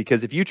immutable,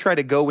 because if you try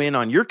to go in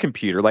on your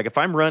computer, like if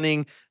I'm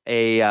running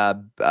the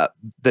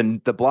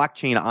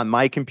blockchain on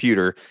my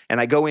computer and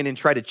I go in and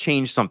try to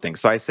change something.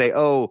 So I say,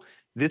 oh,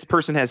 this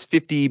person has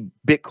 50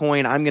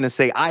 Bitcoin. I'm going to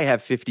say I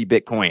have 50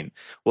 Bitcoin.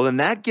 Well, then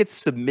that gets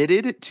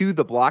submitted to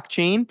the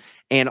blockchain,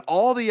 and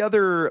all the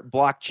other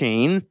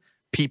blockchain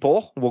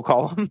people, we'll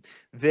call them,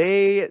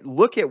 they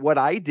look at what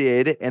I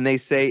did and they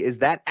say, is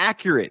that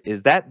accurate?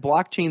 Is that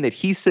blockchain that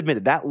he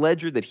submitted, that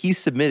ledger that he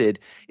submitted,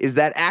 is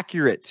that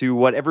accurate to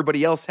what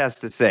everybody else has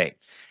to say?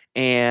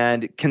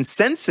 And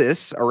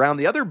consensus around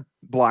the other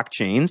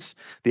blockchains,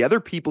 the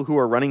other people who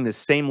are running the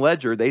same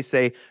ledger, they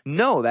say,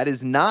 no, that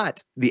is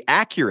not the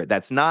accurate.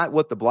 That's not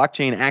what the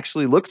blockchain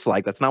actually looks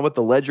like. That's not what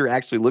the ledger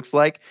actually looks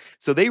like.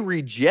 So they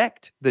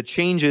reject the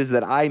changes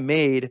that I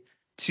made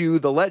to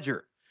the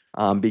ledger.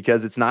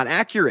 Because it's not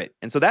accurate.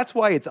 And so that's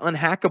why it's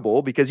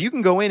unhackable, because you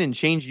can go in and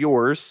change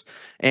yours,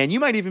 and you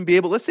might even be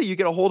able, let's say you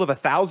get a hold of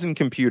 1,000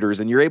 computers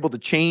and you're able to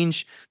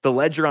change the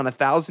ledger on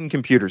 1,000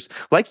 computers.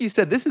 Like you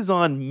said, this is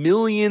on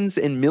millions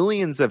and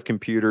millions of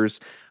computers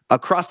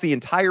across the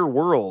entire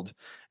world.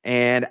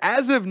 And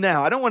as of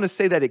now, I don't want to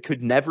say that it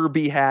could never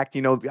be hacked.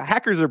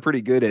 Hackers are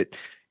pretty good at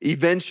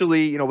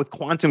eventually, with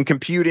quantum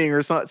computing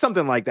or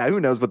something like that. Who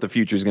knows what the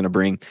future is going to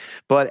bring?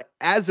 But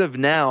as of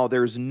now,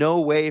 there's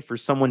no way for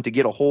someone to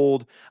get a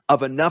hold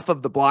of enough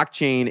of the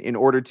blockchain in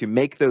order to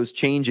make those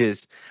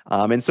changes.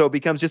 And so it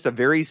becomes just a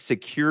very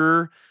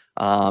secure.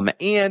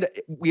 And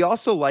we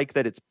also like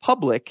that it's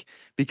public,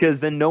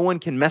 because then no one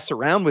can mess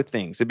around with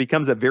things. It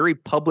becomes a very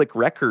public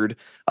record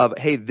of,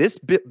 hey, this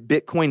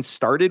Bitcoin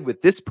started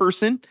with this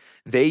person.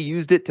 They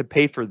used it to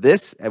pay for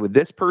this with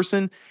this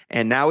person,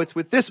 and now it's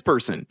with this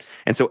person.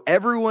 And so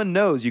everyone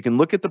knows. You can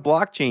look at the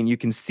blockchain, you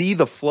can see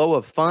the flow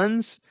of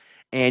funds,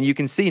 and you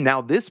can see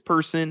now this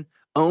person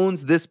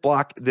owns this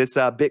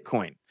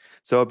Bitcoin.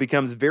 So it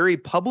becomes very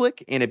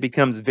public and it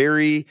becomes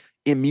very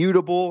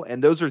immutable.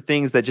 And those are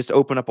things that just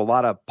open up a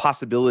lot of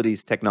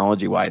possibilities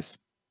technology-wise.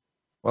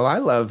 Well, I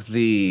love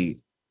the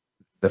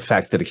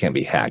fact that it can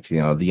be hacked, the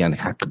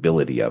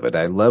unhackability of it.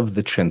 I love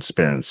the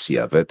transparency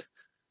of it.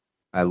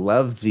 I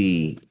love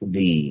the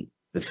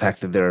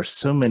fact that there are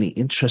so many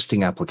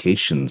interesting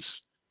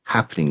applications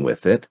happening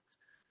with it.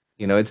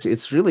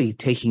 It's really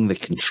taking the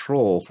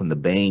control from the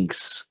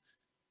banks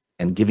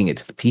and giving it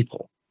to the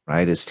people,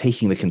 right? It's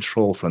taking the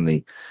control from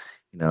the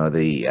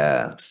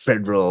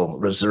Federal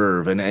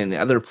Reserve and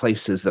other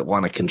places that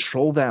want to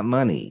control that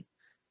money,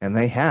 and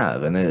they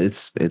have, and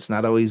it's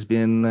not always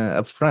been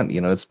upfront.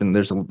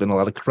 There's been a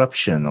lot of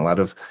corruption, a lot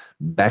of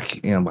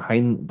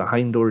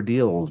behind door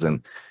deals,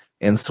 and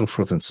so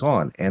forth and so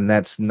on, and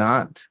that's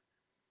not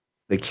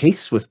the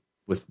case with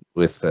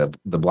the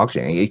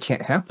blockchain. It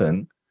can't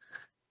happen,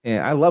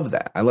 and I love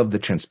that. I love the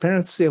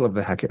transparency. I love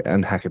the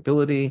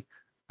unhackability.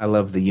 I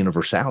love the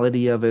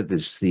universality of it.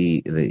 There's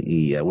the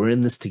we're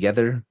in this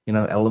together,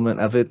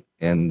 element of it,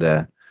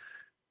 and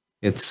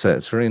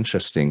it's very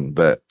interesting.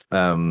 But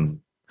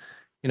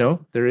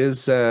there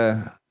is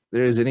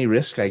any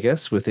risk, I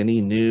guess, with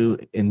any new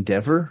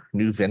endeavor,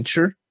 new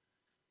venture.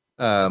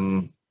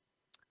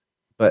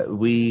 But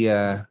we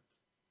are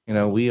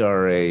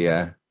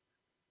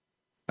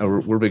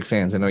we're big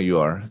fans. I know you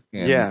are.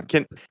 Yeah.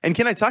 Can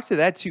I talk to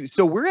that too?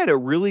 So we're at a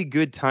really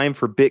good time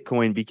for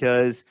Bitcoin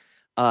because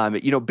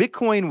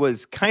Bitcoin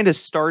was kind of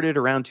started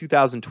around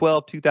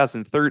 2012,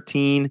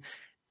 2013.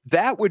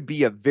 That would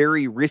be a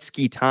very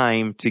risky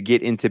time to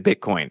get into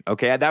Bitcoin.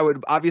 Okay. That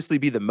would obviously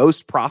be the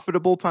most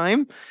profitable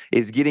time,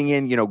 is getting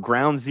in,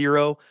 ground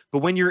zero. But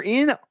when you're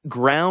in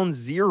ground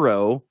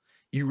zero,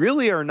 you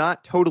really are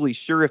not totally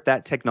sure if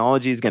that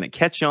technology is going to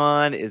catch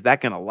on. Is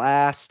that going to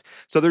last?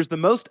 So there's the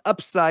most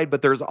upside,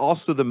 but there's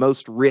also the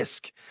most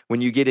risk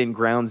when you get in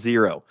ground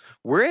zero.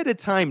 We're at a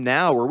time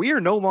now where we are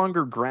no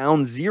longer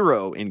ground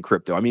zero in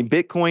crypto. I mean,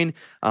 Bitcoin,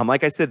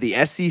 like I said,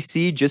 the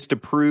SEC just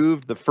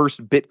approved the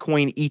first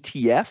Bitcoin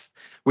ETF,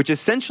 which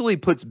essentially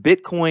puts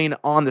Bitcoin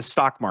on the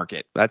stock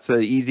market. That's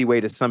an easy way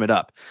to sum it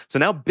up. So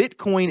now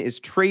Bitcoin is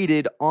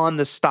traded on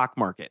the stock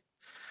market.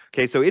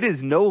 Okay, so it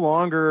is no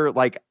longer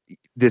like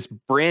this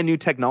brand new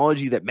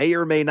technology that may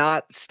or may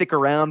not stick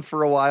around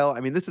for a while. I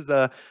mean, this is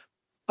a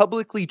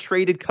publicly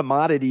traded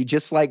commodity,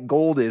 just like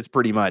gold is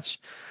pretty much.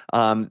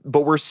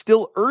 But we're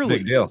still early.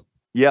 Big deal.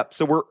 Yep.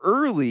 So we're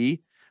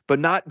early, but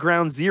not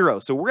ground zero.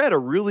 So we're at a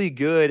really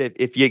good,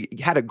 if you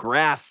had a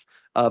graph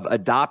of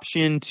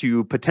adoption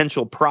to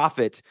potential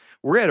profit,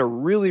 we're at a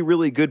really,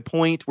 really good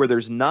point where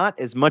there's not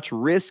as much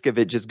risk of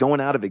it just going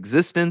out of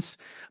existence,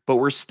 but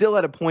we're still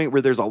at a point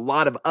where there's a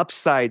lot of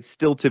upside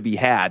still to be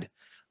had.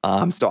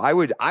 So I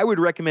would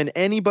recommend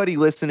anybody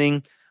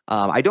listening.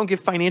 I don't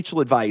give financial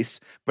advice,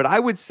 but I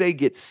would say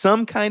get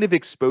some kind of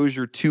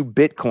exposure to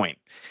Bitcoin,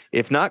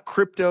 if not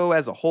crypto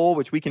as a whole,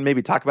 which we can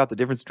maybe talk about the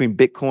difference between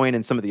Bitcoin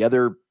and some of the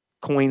other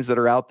coins that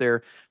are out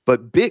there.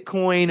 But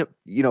Bitcoin,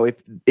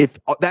 if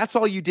that's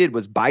all you did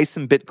was buy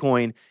some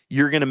Bitcoin,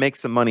 you're going to make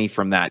some money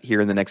from that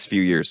here in the next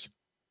few years.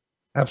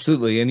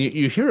 Absolutely. And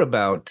you hear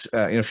about,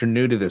 if you're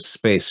new to this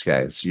space,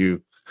 guys,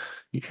 you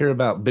hear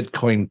about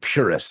Bitcoin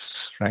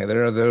purists, right?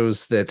 There are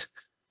those that's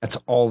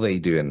all they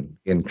do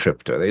in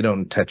crypto. They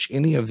don't touch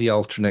any of the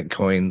alternate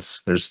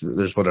coins. There's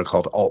what are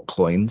called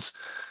altcoins.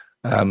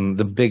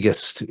 The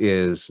biggest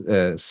is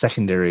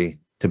secondary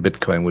to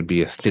Bitcoin would be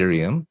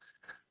Ethereum.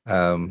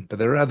 But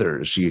there are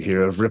others. You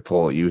hear of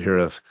Ripple. You hear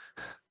of,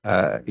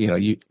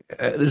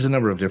 there's a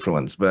number of different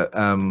ones. But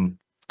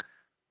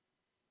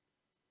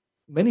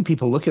many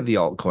people look at the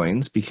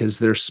altcoins because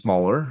they're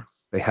smaller.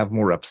 They have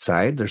more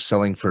upside. They're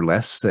selling for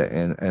less,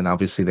 and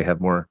obviously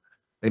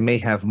they may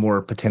have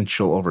more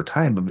potential over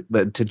time.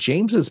 But to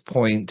James's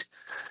point,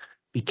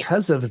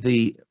 because of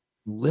the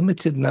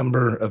limited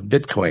number of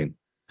Bitcoin,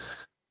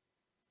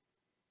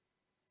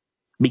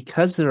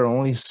 because there are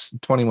only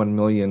 21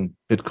 million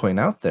Bitcoin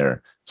out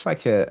there, it's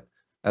like a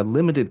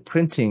limited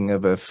printing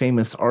of a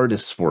famous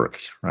artist's work,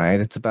 right?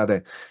 It's about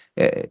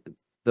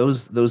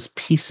those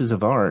pieces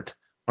of art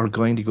are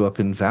going to go up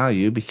in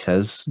value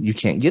because you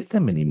can't get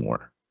them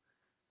anymore.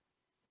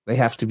 They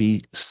have to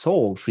be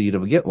sold for you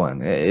to get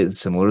one. It's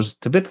similar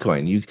to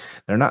Bitcoin.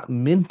 They're not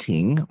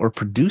minting or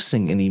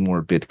producing any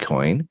more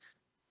Bitcoin.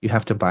 You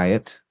have to buy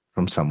it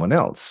from someone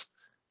else.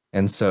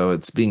 And so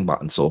it's being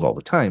bought and sold all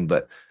the time.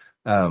 But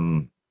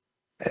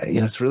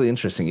it's really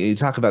interesting. You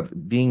talk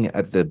about being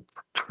at the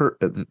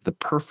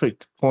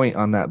perfect point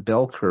on that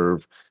bell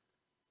curve.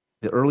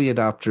 The early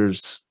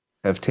adopters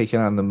have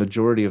taken on the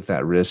majority of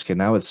that risk, and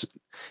now it's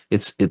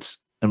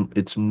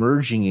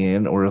merging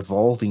in or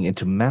evolving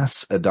into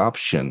mass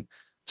adoption.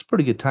 It's a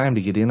pretty good time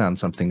to get in on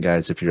something,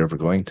 guys, if you're ever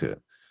going to.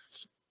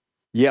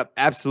 Yep,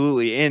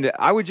 absolutely. And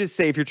I would just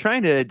say, if you're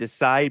trying to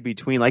decide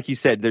between, like you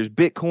said, there's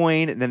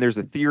Bitcoin, and then there's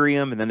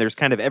Ethereum, and then there's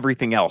kind of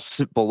everything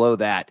else below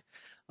that.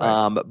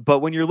 Right. But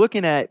when you're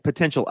looking at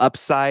potential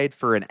upside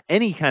for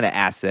any kind of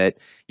asset,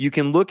 you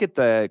can look at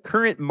the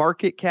current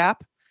market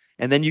cap,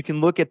 and then you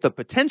can look at the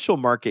potential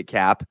market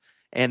cap.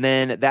 And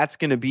then that's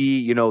going to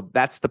be,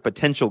 that's the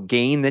potential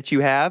gain that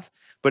you have.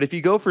 But if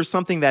you go for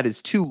something that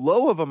is too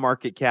low of a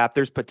market cap,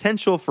 there's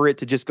potential for it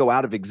to just go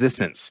out of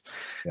existence.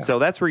 Yeah. So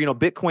that's where,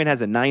 Bitcoin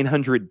has a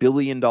 $900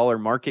 billion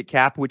market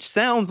cap, which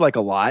sounds like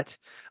a lot.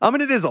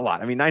 And it is a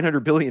lot. I mean,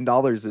 $900 billion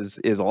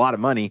is a lot of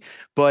money.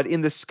 But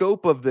in the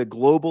scope of the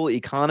global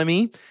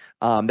economy,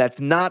 that's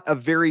not a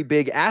very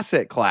big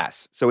asset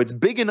class. So it's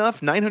big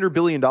enough. $900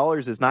 billion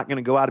is not going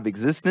to go out of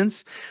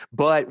existence,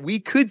 but we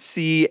could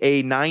see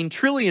a $9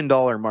 trillion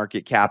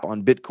market cap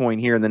on Bitcoin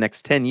here in the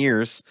next 10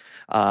 years,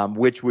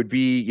 which would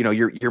be,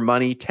 your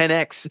money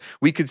 10x.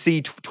 We could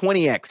see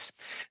 20x.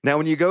 Now,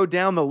 when you go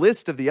down the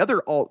list of the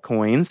other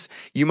altcoins,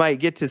 you might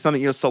get to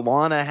something,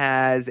 Solana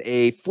has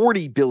a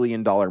 $40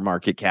 billion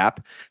market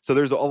cap. So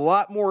there's a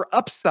lot more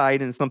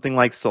upside in something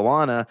like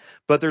Solana,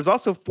 but there's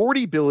also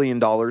 $40 billion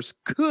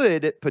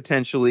could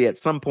potentially at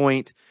some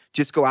point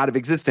just go out of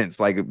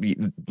existence,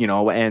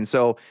 and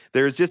so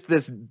there's just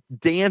this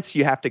dance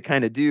you have to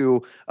kind of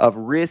do of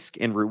risk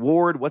and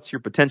reward. What's your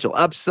potential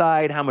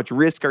upside? How much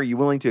risk are you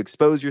willing to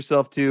expose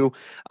yourself to?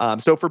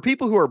 So for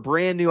people who are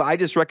brand new, I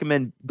just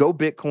recommend go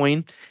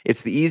Bitcoin.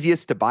 It's the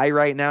easiest to buy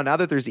right now. Now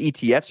that there's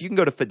ETFs, you can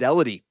go to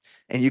Fidelity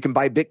and you can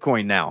buy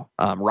Bitcoin now.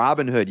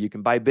 Robinhood, you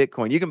can buy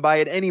Bitcoin. You can buy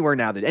it anywhere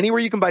now. Anywhere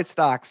you can buy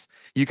stocks,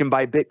 you can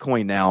buy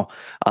Bitcoin now.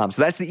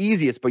 So that's the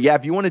easiest. But yeah,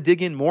 if you want to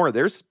dig in more,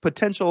 there's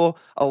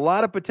a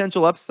lot of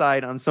potential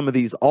upside on some of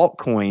these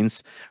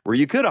altcoins where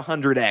you could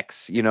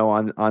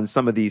 100x, on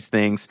some of these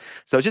things.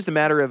 So it's just a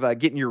matter of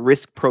getting your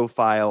risk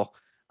profile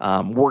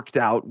worked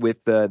out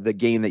with the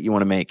gain that you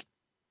want to make.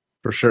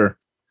 For sure.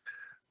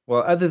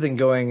 Well, other than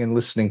going and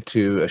listening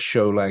to a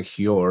show like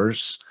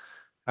yours,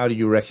 how do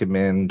you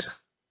recommend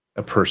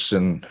a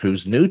person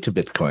who's new to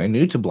Bitcoin,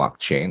 new to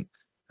blockchain,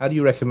 how do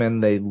you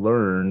recommend they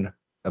learn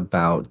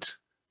about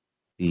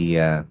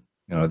the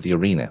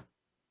arena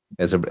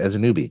as a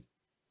newbie?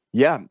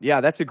 Yeah,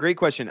 that's a great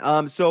question.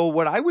 So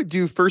what I would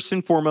do first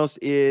and foremost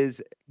is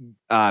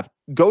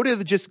go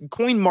to just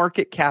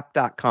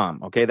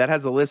coinmarketcap.com. Okay, that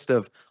has a list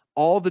of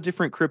all the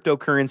different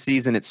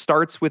cryptocurrencies, and it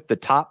starts with the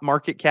top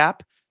market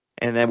cap,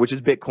 and then which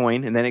is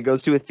Bitcoin, and then it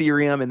goes to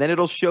Ethereum, and then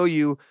it'll show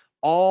you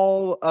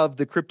all of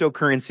the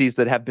cryptocurrencies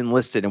that have been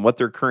listed and what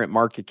their current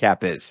market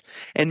cap is.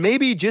 And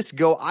maybe just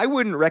go, I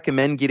wouldn't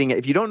recommend getting it.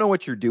 If you don't know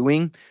what you're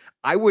doing,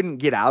 I wouldn't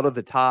get out of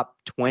the top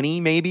 20,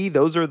 maybe.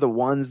 Those are the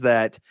ones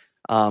that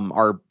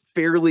are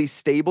fairly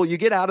stable. You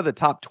get out of the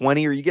top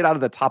 20 or you get out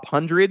of the top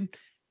 100,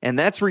 and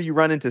that's where you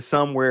run into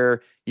some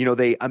where,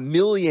 they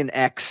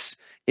 1,000,000x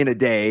in a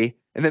day,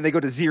 and then they go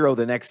to zero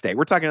the next day.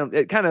 We're talking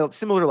kind of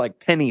similar to like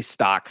penny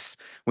stocks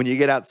when you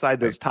get outside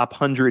those top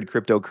 100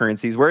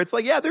 cryptocurrencies where it's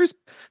like, yeah,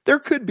 there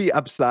could be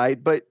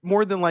upside, but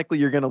more than likely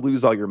you're going to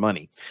lose all your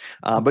money.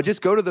 But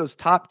just go to those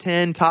top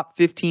 10, top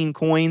 15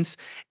 coins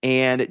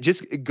and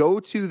just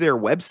go to their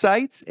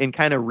websites and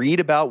kind of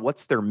read about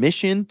what's their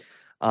mission.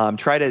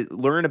 Try to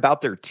learn about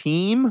their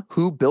team,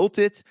 who built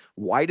it,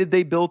 why did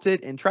they build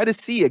it, and try to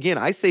see, again,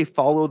 I say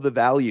follow the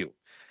value.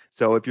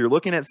 So if you're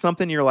looking at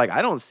something, you're like,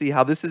 I don't see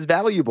how this is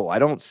valuable. I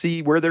don't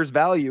see where there's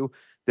value.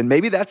 Then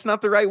maybe that's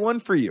not the right one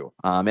for you.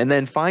 And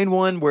then find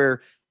one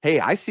where, hey,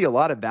 I see a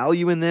lot of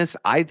value in this.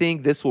 I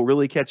think this will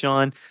really catch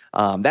on.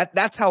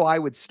 That's how I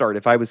would start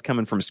if I was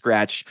coming from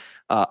scratch,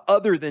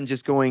 other than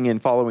just going and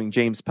following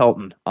James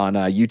Pelton on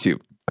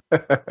YouTube.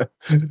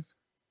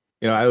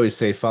 I always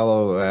say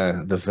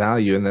follow the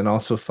value and then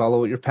also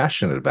follow what you're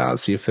passionate about.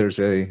 See if there's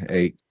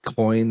a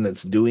coin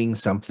that's doing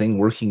something,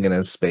 working in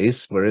a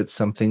space where it's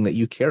something that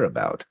you care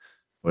about,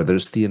 whether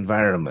it's the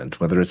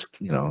environment, whether it's,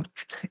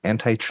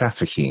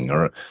 anti-trafficking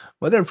or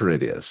whatever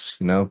it is,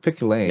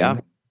 pick a lane. Yeah.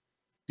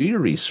 Do your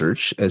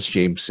research, as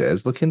James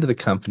says, look into the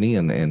company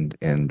and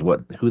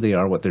who they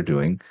are, what they're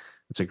doing.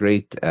 It's a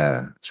great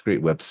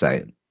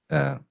website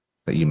that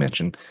you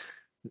mentioned.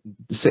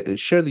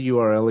 Share the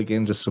URL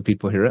again, just so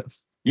people hear it.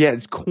 Yeah,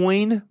 it's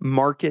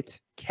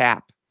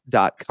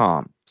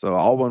coinmarketcap.com. So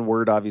all one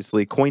word,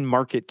 obviously,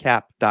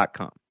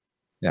 coinmarketcap.com.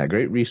 Yeah,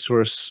 great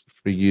resource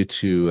for you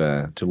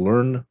to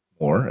learn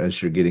more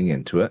as you're getting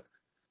into it.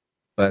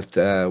 But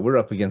we're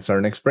up against our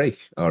next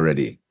break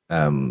already.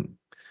 When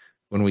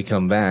we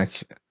come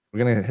back,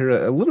 we're going to hear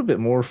a little bit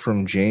more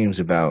from James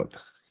about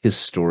his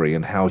story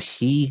and how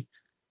he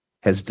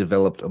has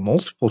developed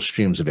multiple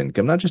streams of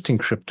income, not just in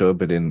crypto,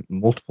 but in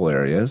multiple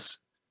areas.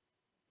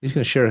 He's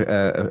going to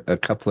share a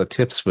couple of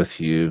tips with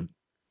you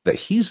that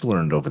he's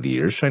learned over the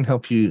years, trying to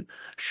help you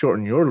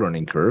shorten your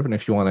learning curve. And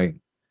if you want to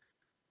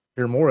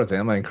hear more of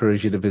them, I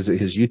encourage you to visit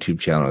his YouTube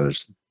channel.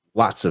 There's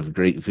lots of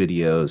great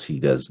videos.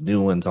 He does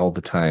new ones all the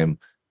time.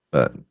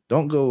 But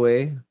don't go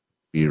away.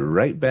 Be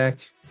right back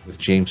with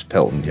James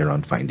Pelton here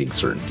on Finding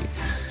Certainty.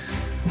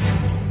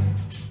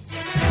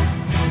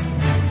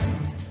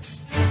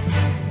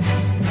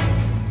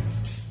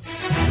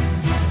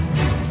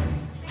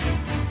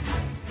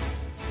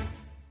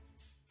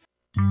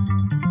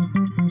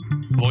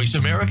 Voice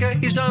America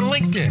is on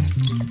LinkedIn.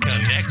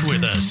 Connect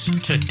with us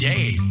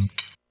today.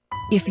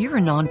 If you're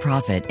a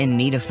nonprofit in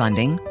need of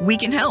funding, we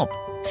can help.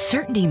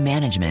 Certainty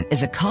Management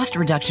is a cost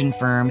reduction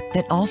firm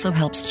that also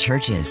helps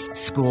churches,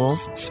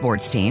 schools,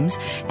 sports teams,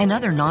 and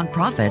other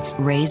nonprofits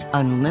raise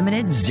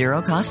unlimited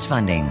zero-cost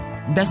funding.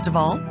 Best of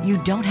all, you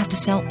don't have to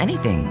sell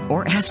anything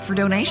or ask for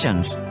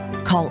donations.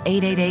 Call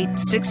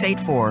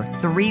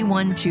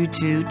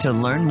 888-684-3122 to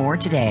learn more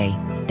today.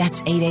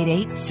 That's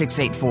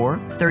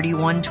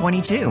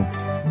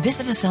 888-684-3122.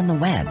 Visit us on the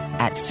web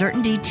at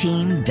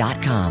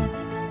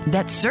CertaintyTeam.com.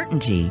 That's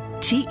Certainty,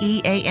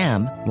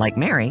 T-E-A-M, like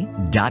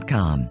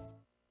Mary.com.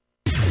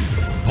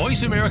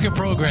 Voice America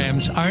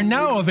programs are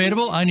now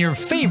available on your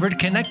favorite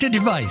connected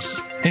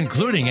device,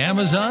 including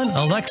Amazon,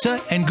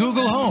 Alexa, and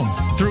Google Home.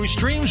 Through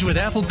streams with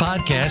Apple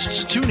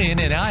Podcasts, TuneIn,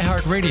 and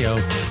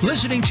iHeartRadio,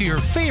 listening to your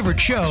favorite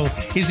show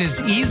is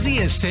as easy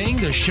as saying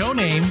the show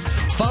name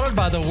followed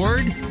by the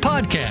word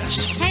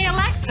podcast. Hey,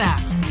 Alexa,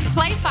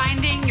 play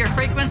Finding Your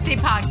Frequency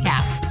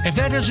podcast. If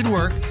that doesn't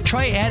work,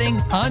 try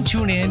adding on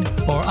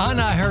TuneIn or on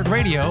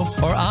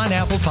iHeartRadio or on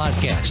Apple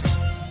Podcasts.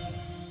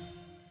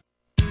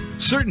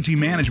 Certainty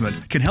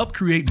Management can help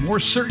create more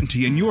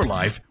certainty in your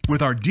life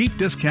with our deep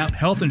discount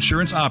health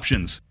insurance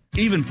options,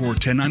 even for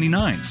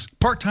 1099s,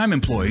 part-time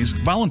employees,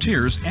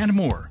 volunteers, and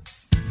more.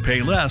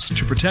 Pay less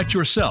to protect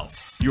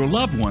yourself, your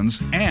loved ones,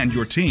 and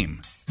your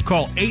team.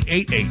 Call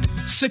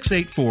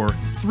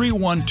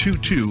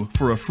 888-684-3122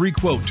 for a free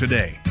quote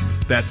today.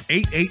 That's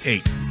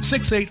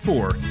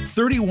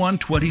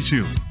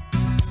 888-684-3122.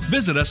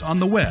 Visit us on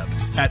the web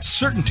at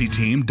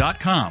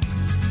CertaintyTeam.com.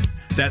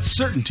 That's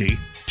Certainty,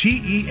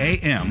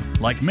 T-E-A-M,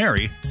 like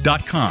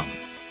Mary.com.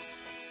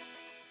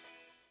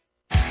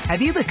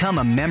 Have you become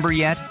a member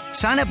yet?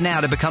 Sign up now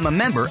to become a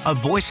member of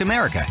Voice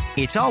America.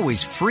 It's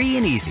always free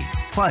and easy.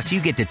 Plus, you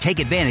get to take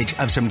advantage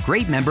of some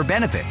great member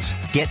benefits.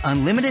 Get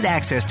unlimited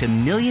access to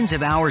millions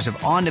of hours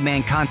of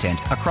on-demand content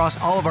across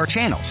all of our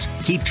channels.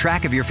 Keep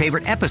track of your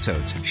favorite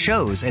episodes,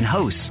 shows, and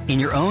hosts in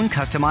your own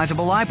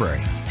customizable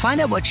library. Find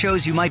out what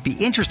shows you might be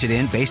interested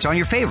in based on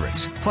your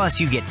favorites.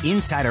 Plus, you get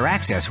insider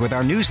access with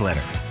our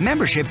newsletter.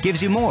 Membership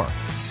gives you more.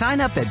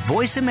 Sign up at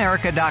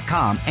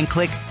voiceamerica.com and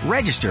click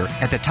register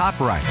at the top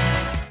right.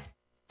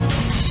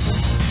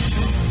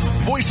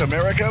 Voice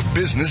America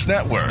Business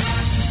Network,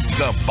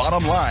 the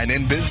bottom line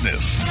in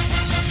business.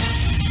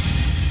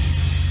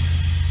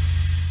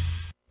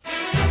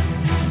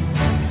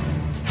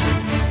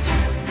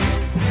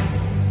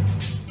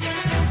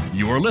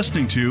 You are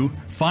listening to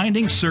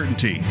Finding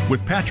Certainty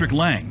with Patrick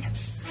Lang.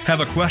 Have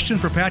a question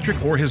for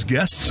Patrick or his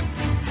guests?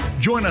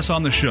 Join us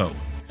on the show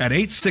at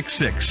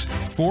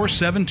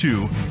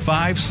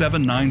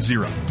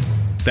 866-472-5790.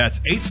 That's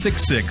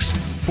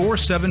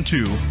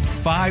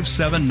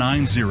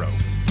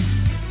 866-472-5790.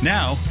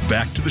 Now,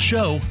 back to the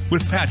show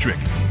with Patrick.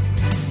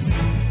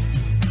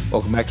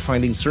 Welcome back to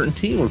Finding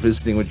Certainty. We're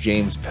visiting with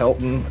James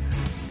Pelton,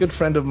 good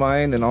friend of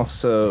mine and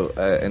also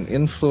an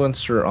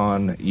influencer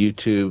on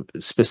YouTube,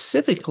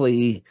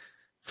 specifically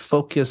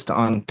focused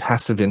on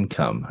passive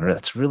income.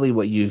 That's really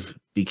what you've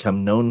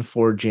become known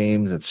for,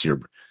 James. That's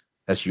your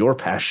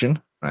passion,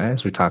 right?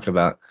 As we talk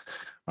about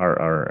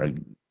our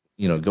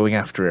going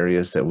after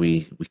areas that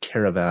we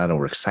care about and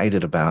we're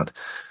excited about.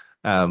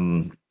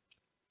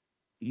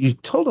 You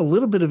told a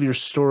little bit of your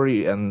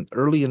story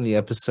early in the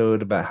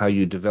episode about how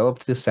you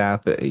developed this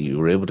app. You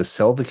were able to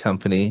sell the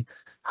company,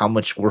 how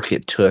much work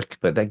it took,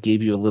 but that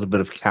gave you a little bit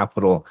of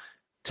capital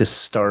to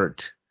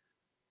start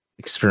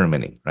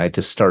experimenting, right?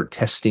 To start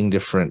testing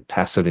different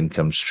passive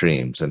income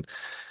streams. And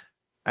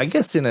I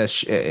guess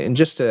in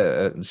just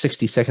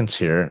 60 seconds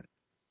here,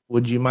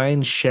 would you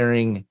mind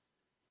sharing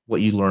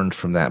what you learned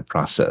from that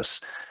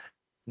process?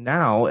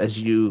 Now, as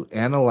you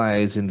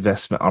analyze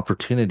investment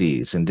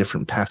opportunities in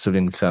different passive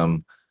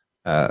income,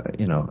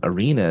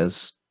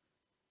 arenas,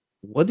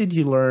 what did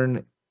you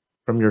learn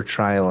from your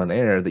trial and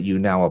error that you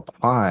now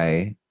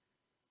apply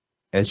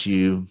as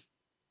you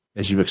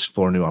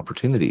explore new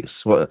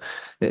opportunities? Well,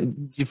 do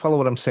you follow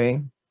what I'm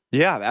saying?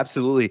 Yeah,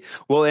 absolutely.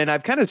 Well, and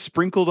I've kind of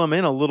sprinkled them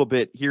in a little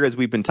bit here as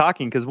we've been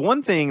talking, because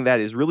one thing that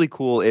is really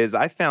cool is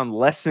I found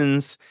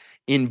lessons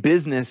in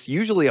business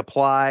usually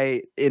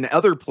apply in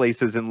other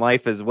places in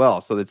life as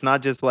well. So it's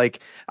not just like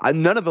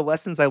none of the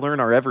lessons I learn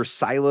are ever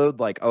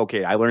siloed. Like,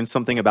 okay, I learned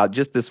something about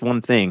just this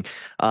one thing,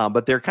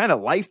 but they're kind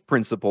of life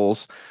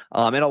principles.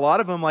 And a lot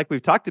of them, like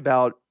we've talked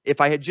about, if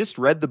I had just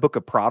read the book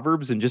of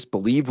Proverbs and just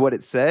believed what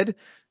it said,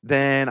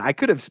 then I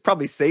could have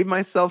probably saved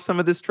myself some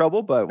of this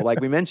trouble. But like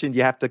we mentioned,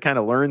 you have to kind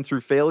of learn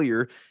through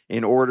failure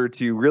in order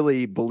to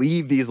really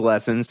believe these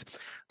lessons.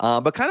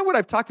 But kind of what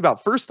I've talked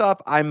about, first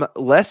off, I'm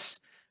less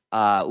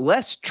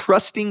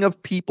trusting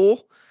of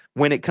people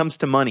when it comes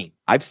to money.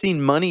 I've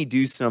seen money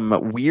do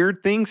some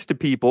weird things to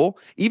people,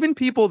 even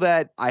people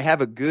that I have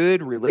a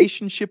good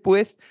relationship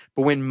with.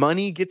 But when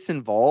money gets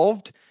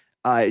involved,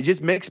 it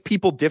just makes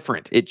people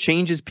different. It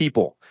changes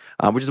people,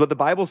 which is what the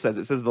Bible says.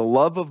 It says the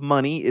love of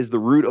money is the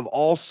root of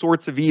all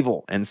sorts of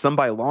evil, and some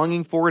by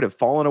longing for it have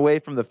fallen away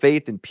from the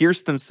faith and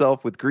pierced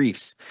themselves with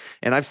griefs.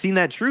 And I've seen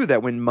that true,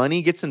 that when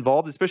money gets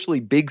involved, especially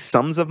big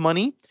sums of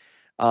money,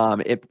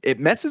 it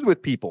messes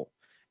with people.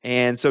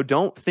 And so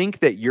don't think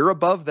that you're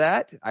above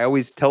that. I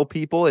always tell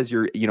people if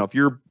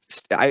you're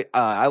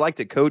I like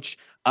to coach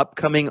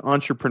upcoming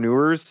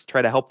entrepreneurs,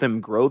 try to help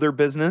them grow their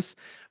business.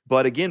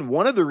 But again,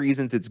 one of the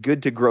reasons it's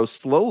good to grow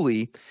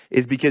slowly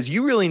is because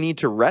you really need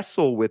to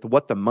wrestle with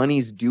what the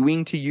money's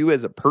doing to you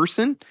as a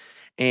person.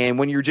 And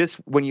when you,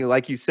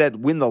 like you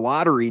said, win the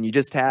lottery and you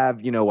just have,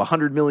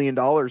 $100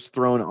 million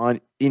thrown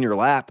on in your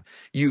lap,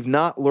 you've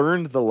not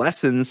learned the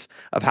lessons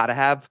of how to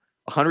have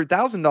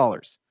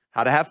 $100,000,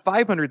 how to have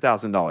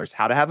 $500,000,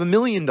 how to have $1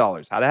 million,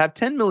 how to have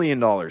 $10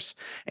 million.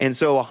 And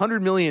so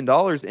 $100 million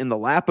in the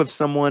lap of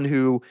someone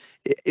who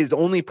is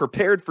only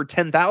prepared for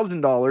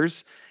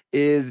 $10,000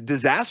 is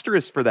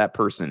disastrous for that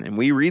person. And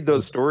we read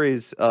those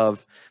stories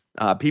of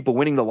people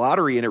winning the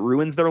lottery and it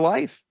ruins their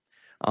life.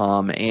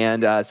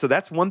 So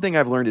that's one thing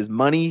I've learned is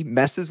money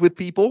messes with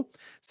people.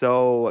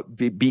 So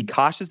be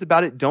cautious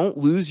about it. Don't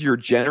lose your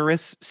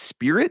generous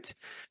spirit.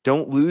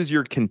 Don't lose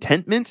your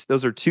contentment.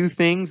 Those are two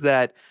things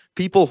that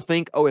people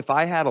think, oh, if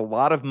I had a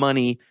lot of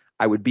money,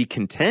 I would be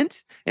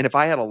content. And if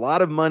I had a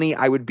lot of money,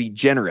 I would be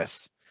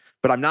generous.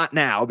 But I'm not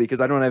now because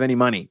I don't have any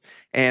money.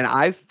 And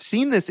I've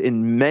seen this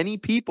in many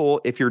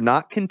people. If you're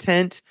not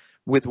content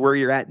with where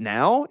you're at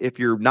now, if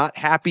you're not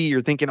happy, you're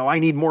thinking, oh, I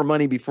need more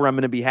money before I'm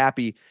going to be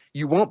happy.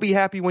 You won't be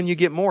happy when you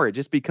get more. It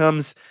just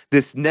becomes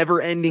this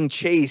never ending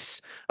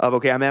chase of,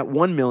 okay, I'm at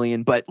 1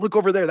 million, but look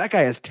over there, that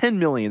guy has 10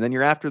 million. Then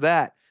you're after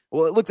that.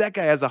 Well, look, that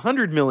guy has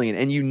 100 million,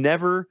 and you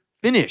never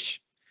finish.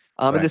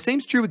 Right. And the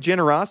same's true with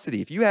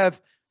generosity. If you have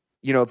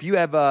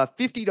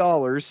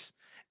 $50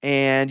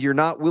 and you're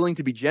not willing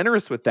to be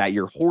generous with that,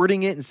 you're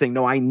hoarding it and saying,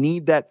 no, I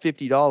need that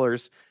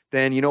 $50.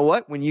 Then you know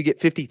what? When you get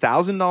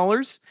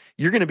 $50,000,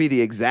 you're going to be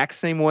the exact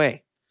same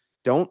way.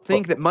 Don't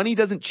think that money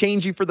doesn't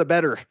change you for the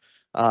better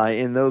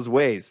in those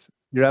ways.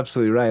 You're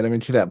absolutely right. I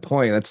mean, to that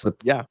point, I think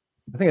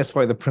that's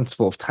why the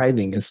principle of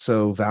tithing is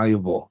so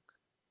valuable.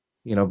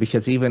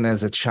 Because even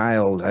as a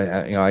child,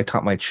 I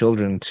taught my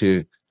children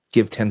to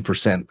give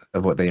 10%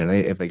 of what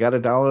if they got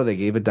 $1, they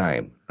gave a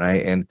dime,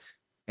 right?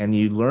 And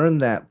you learn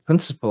that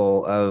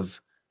principle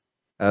of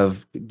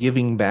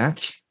giving back,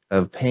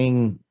 of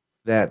paying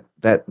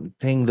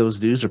paying those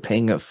dues or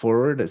paying it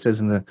forward. It says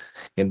in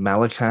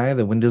Malachi,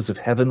 the windows of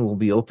heaven will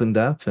be opened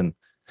up, and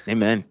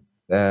amen.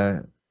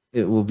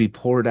 It will be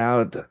poured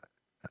out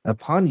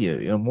upon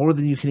you, more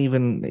than you can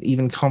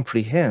even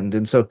comprehend.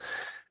 And so,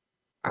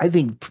 I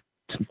think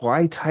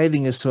why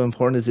tithing is so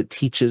important is it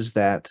teaches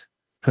that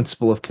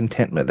principle of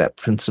contentment, that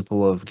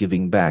principle of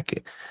giving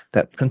back,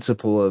 that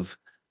principle of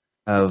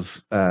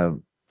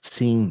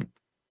seeing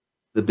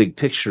the big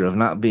picture, of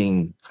not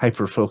being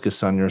hyper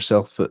focused on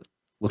yourself, but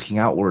looking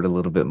outward a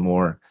little bit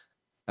more.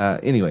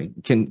 Anyway,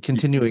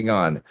 continuing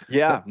on.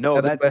 Yeah,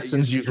 no, that's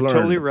lessons you've learned.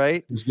 Totally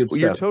right. Well,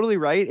 you're totally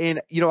right.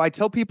 And I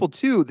tell people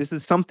too, this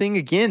is something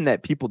again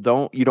that people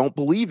don't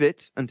believe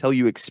it until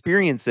you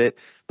experience it.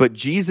 But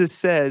Jesus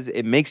says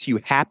it makes you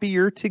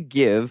happier to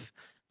give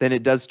than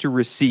it does to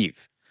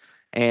receive.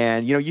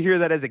 And you hear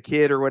that as a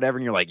kid or whatever,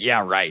 and you're like,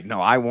 yeah, right. No,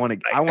 I want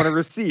to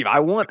receive. I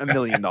want $1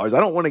 million. I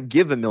don't want to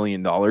give $1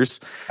 million.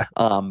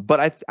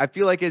 But I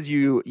feel like as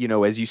you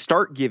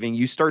start giving,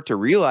 you start to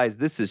realize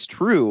this is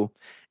true.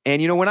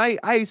 And when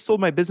I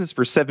sold my business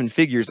for 7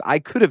 figures, I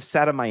could have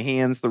sat on my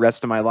hands the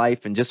rest of my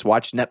life and just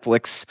watched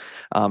Netflix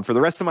for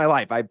the rest of my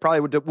life. I probably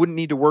wouldn't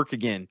need to work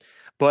again.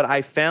 But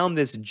I found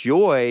this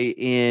joy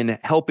in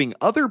helping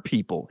other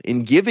people,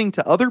 in giving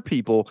to other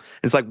people.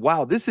 It's like,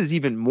 wow, this is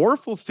even more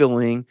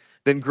fulfilling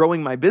than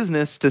growing my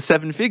business to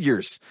 7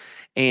 figures.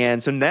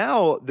 And so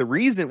now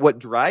what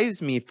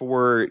drives me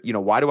for,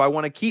 why do I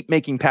want to keep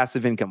making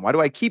passive income? Why do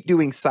I keep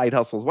doing side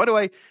hustles? Why do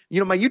my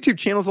YouTube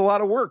channel is a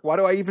lot of work. Why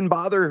do I even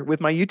bother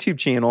with my YouTube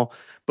channel?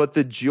 But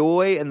the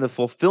joy and the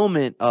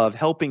fulfillment of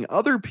helping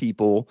other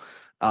people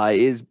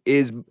is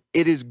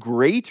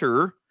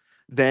greater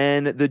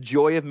than the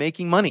joy of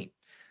making money.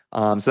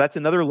 So that's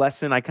another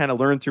lesson I kind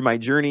of learned through my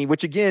journey,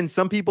 which again,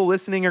 some people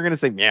listening are going to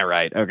say, yeah,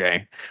 right.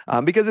 Okay.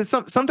 Because it's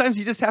sometimes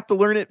you just have to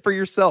learn it for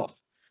yourself.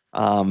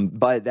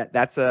 But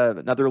that's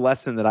another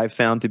lesson that I've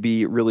found to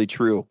be really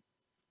true.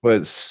 Well,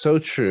 it's so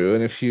true.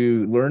 And if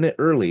you learn it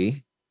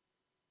early,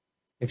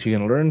 if you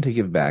can learn to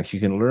give back, you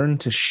can learn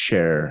to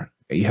share.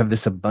 You have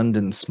this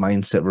abundance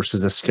mindset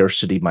versus a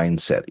scarcity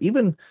mindset.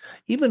 Even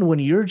when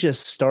you're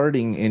just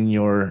starting in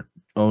your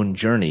own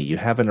journey, you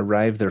haven't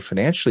arrived there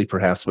financially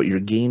perhaps, but you're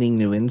gaining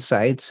new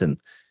insights and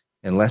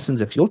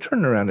lessons. If you'll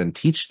turn around and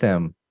teach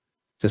them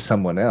to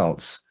someone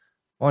else,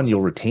 one,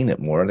 you'll retain it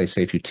more. They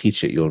say if you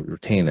teach it, you'll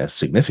retain a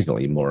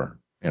significantly more,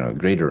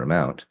 greater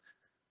amount.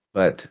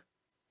 But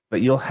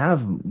you'll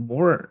have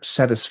more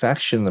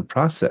satisfaction in the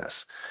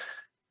process.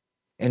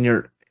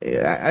 And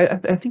I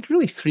think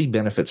really 3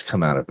 benefits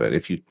come out of it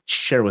if you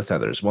share with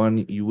others.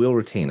 1, you will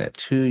retain it.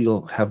 2,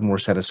 you'll have more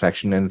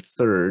satisfaction. And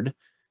 3rd,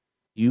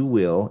 you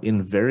will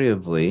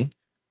invariably,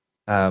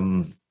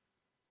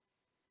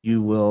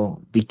 you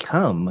will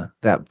become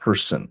that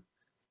person.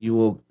 You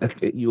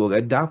will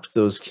adopt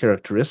those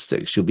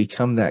characteristics. You'll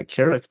become that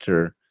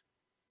character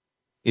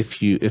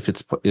if you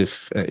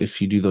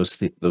do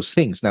those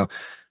things. Now,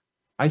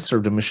 I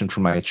served a mission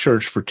for my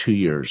church for 2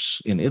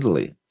 years in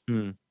Italy.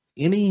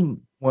 Any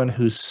anyone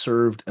who's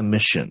served a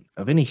mission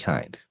of any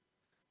kind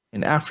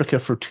in Africa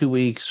for 2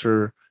 weeks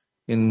or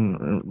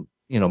in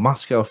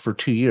Moscow for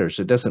 2 years,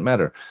 it doesn't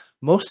matter.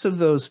 Most of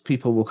those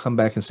people will come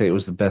back and say it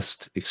was the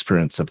best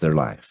experience of their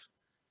life.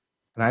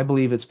 And I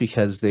believe it's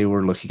because they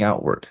were looking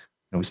outward.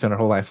 And we spend our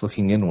whole life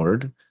looking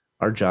inward,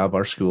 our job,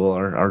 our school,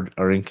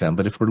 our income.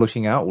 But if we're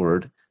looking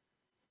outward,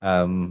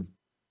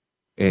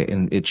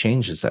 it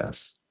changes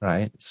us,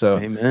 right? So,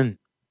 amen.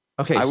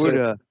 Okay, I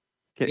would.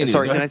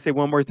 Sorry, can I say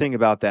one more thing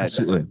about that?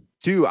 Absolutely.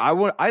 Too, I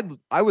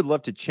would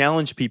love to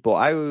challenge people.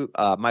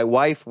 My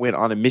wife went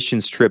on a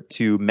missions trip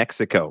to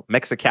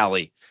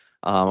Mexicali,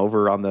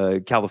 over on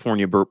the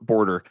California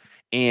border.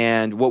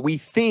 And what we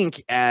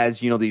think as,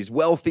 these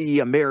wealthy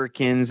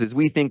Americans is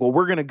we think, well,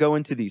 we're going to go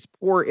into these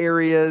poor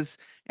areas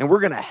and we're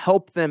going to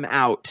help them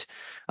out.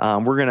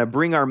 We're going to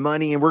bring our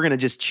money and we're going to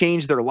just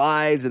change their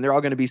lives. And they're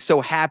all going to be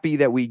so happy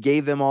that we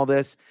gave them all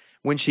this.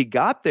 When she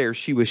got there,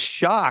 she was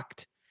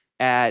shocked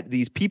at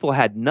these people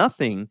had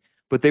nothing,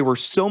 but they were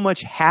so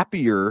much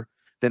happier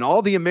than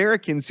all the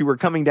Americans who were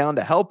coming down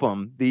to help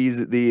them.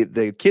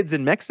 The kids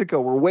in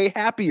Mexico were way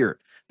happier.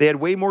 They had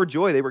way more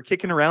joy. They were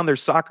kicking around their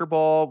soccer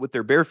ball with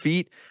their bare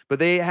feet, but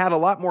they had a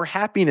lot more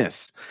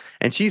happiness.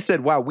 And she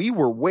said, wow, we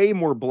were way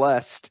more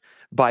blessed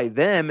by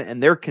them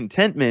and their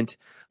contentment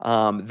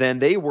than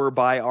they were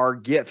by our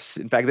gifts.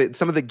 In fact,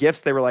 some of the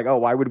gifts, they were like, oh,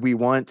 why would we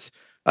want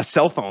a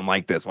cell phone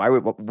like this? Why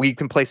would we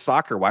can play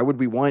soccer? Why would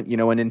we want, a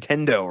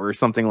Nintendo or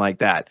something like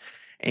that?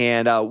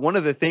 And one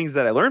of the things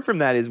that I learned from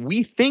that is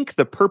we think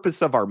the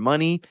purpose of our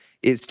money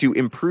is to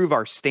improve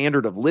our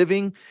standard of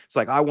living. It's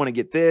like, I want to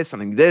get this,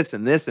 and this,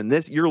 and this, and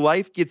this. Your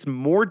life gets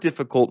more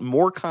difficult,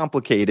 more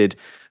complicated,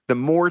 the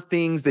more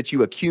things that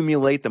you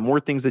accumulate, the more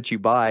things that you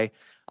buy.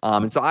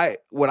 And so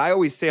what I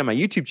always say on my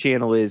YouTube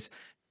channel is,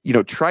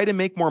 try to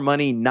make more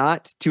money,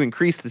 not to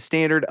increase the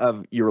standard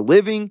of your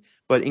living,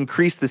 but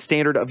increase the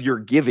standard of your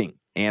giving.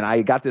 And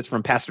I got this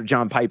from Pastor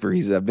John Piper.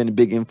 He's been a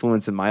big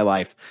influence in my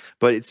life.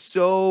 But it's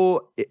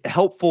so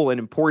helpful and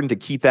important to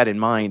keep that in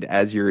mind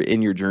as you're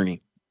in your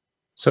journey.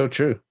 So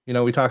true.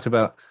 We talked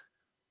about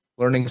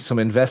learning some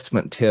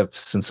investment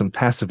tips and some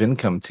passive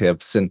income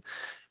tips,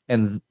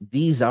 and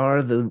these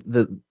are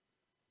the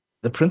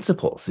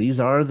principles. These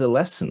are the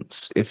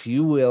lessons. If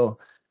you will,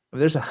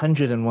 there's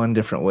 101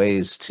 different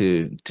ways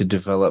to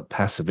develop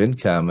passive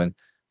income, and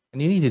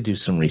you need to do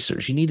some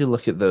research. You need to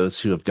look at those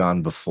who have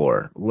gone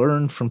before.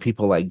 Learn from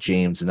people like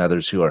James and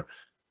others who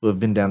have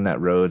been down that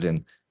road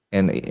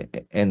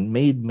and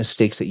made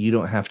mistakes that you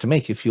don't have to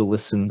make if you'll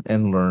listen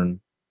and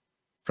learn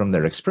from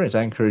their experience.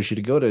 I encourage you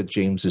to go to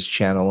James's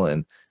channel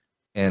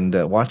and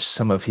watch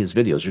some of his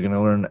videos. You're going to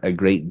learn a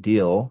great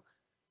deal.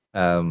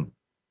 But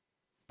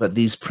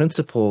these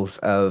principles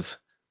of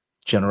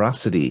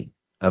generosity,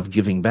 of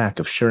giving back,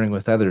 of sharing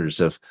with others,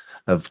 of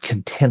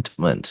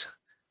contentment,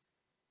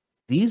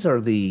 these are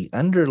the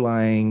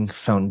underlying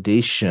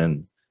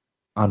foundation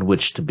on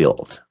which to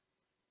build.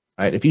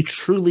 Right? If you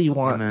truly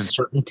want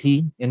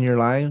certainty in your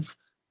life,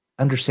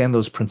 understand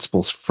those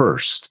principles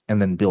first and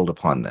then build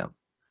upon them.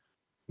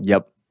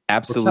 Yep,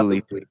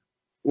 absolutely.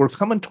 We're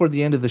coming toward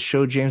the end of the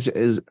show, James.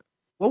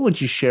 What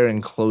would you share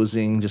in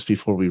closing just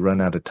before we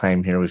run out of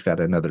time here? We've got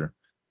another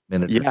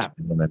minute. Yeah,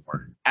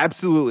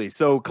 absolutely.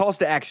 So calls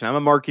to action. I'm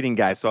a marketing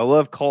guy, so I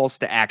love calls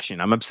to action.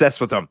 I'm obsessed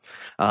with them.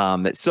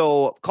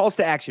 So calls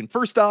to action.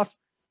 First off,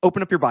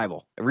 open up your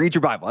Bible. Read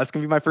your Bible. That's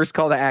going to be my first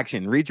call to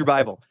action. Read your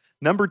Bible.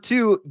 Number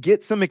 2,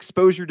 get some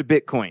exposure to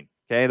Bitcoin.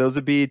 Okay, those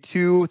would be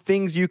 2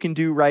 things you can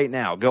do right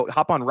now. Go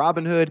hop on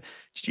Robinhood,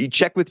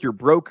 check with your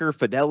broker,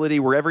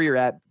 Fidelity, wherever you're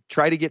at.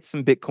 Try to get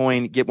some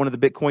Bitcoin, get one of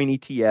the Bitcoin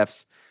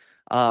ETFs.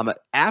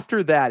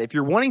 After that, if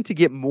you're wanting to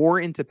get more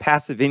into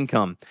passive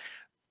income,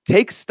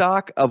 take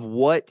stock of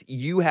what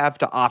you have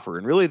to offer.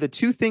 And really the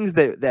 2 things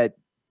that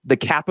the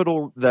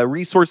capital, the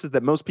resources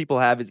that most people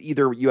have is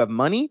either you have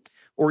money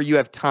or you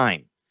have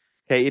time.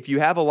 Okay, if you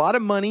have a lot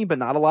of money but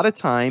not a lot of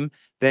time,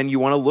 then you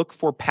want to look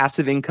for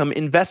passive income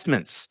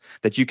investments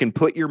that you can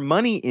put your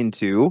money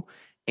into.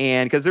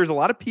 And because there's a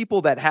lot of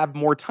people that have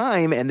more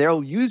time and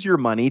they'll use your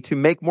money to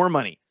make more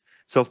money.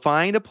 So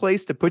find a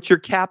place to put your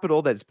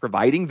capital that's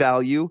providing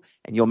value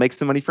and you'll make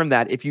some money from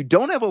that. If you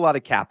don't have a lot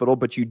of capital,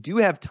 but you do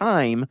have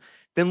time,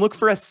 then look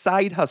for a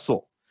side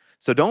hustle.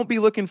 So don't be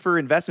looking for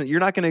investment.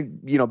 You're not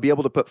going to, be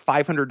able to put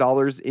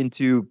 $500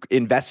 into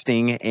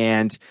investing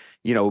and,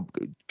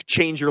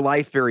 change your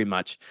life very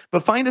much.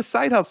 But find a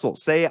side hustle.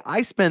 Say,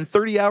 I spend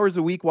 30 hours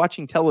a week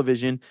watching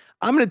television.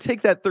 I'm going to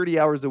take that 30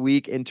 hours a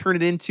week and turn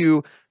it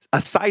into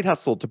a side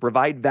hustle to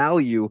provide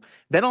value.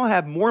 Then I'll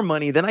have more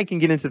money. Then I can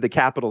get into the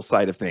capital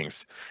side of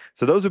things.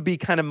 So those would be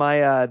kind of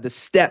my the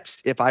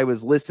steps if I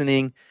was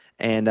listening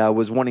and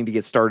was wanting to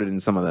get started in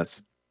some of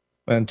this.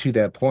 And to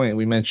that point,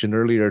 we mentioned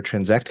earlier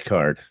Transact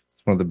Card.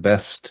 It's one of the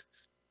best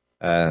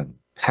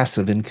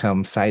passive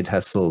income side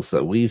hustles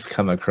that we've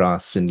come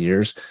across in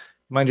years.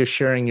 Mind just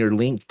sharing your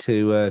link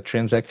to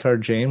Transact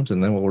Card, James,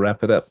 and then we'll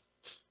wrap it up.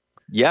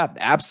 Yeah,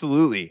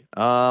 absolutely.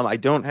 I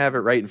don't have it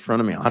right in front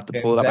of me. I'll have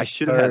to pull it up. I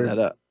should have had that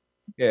up.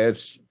 Yeah,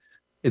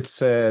 it's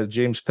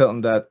James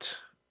Pelton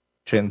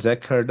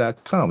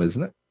transactcard.com,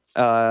 isn't it?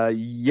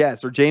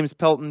 Yes, or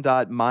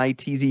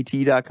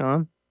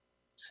jamespelton.mytzt.com.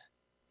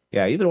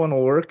 Yeah, either one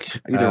will work.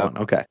 Either one,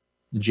 okay.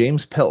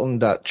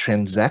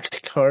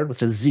 jamespelton.transactcard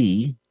with a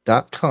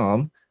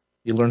Z.com.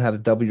 You learn how to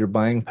double your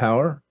buying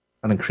power,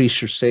 how to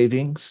increase your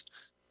savings,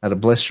 how to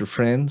bless your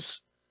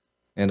friends,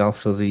 and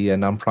also the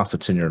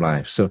nonprofits in your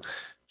life. So,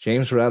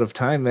 James, we're out of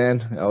time,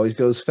 man. It always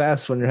goes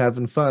fast when you're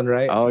having fun,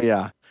 right? Oh,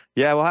 yeah.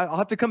 Yeah, well, I'll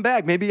have to come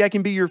back. Maybe I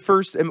can be your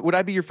first. Would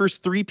I be your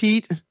first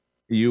three-peat?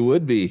 You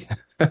would be.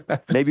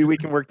 Maybe we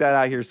can work that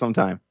out here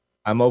sometime.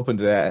 I'm open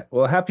to that.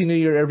 Well, Happy New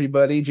Year,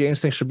 everybody. James,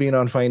 thanks for being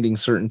on Finding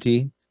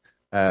Certainty.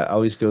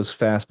 Always goes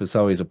fast, but it's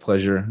always a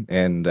pleasure.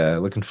 And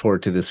looking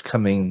forward to this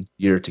coming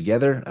year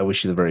together. I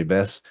wish you the very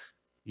best.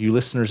 You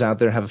listeners out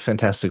there, have a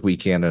fantastic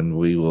weekend, and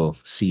we will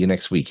see you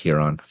next week here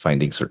on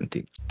Finding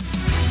Certainty.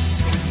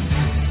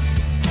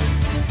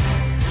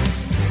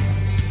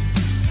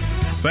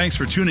 Thanks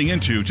for tuning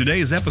into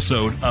today's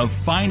episode of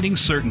Finding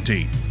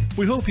Certainty.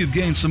 We hope you've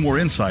gained some more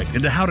insight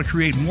into how to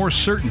create more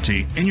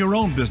certainty in your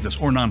own business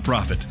or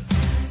nonprofit.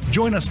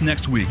 Join us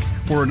next week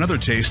for another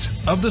taste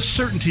of the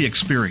Certainty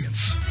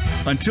Experience.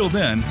 Until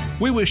then,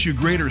 we wish you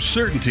greater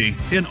certainty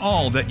in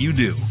all that you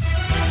do.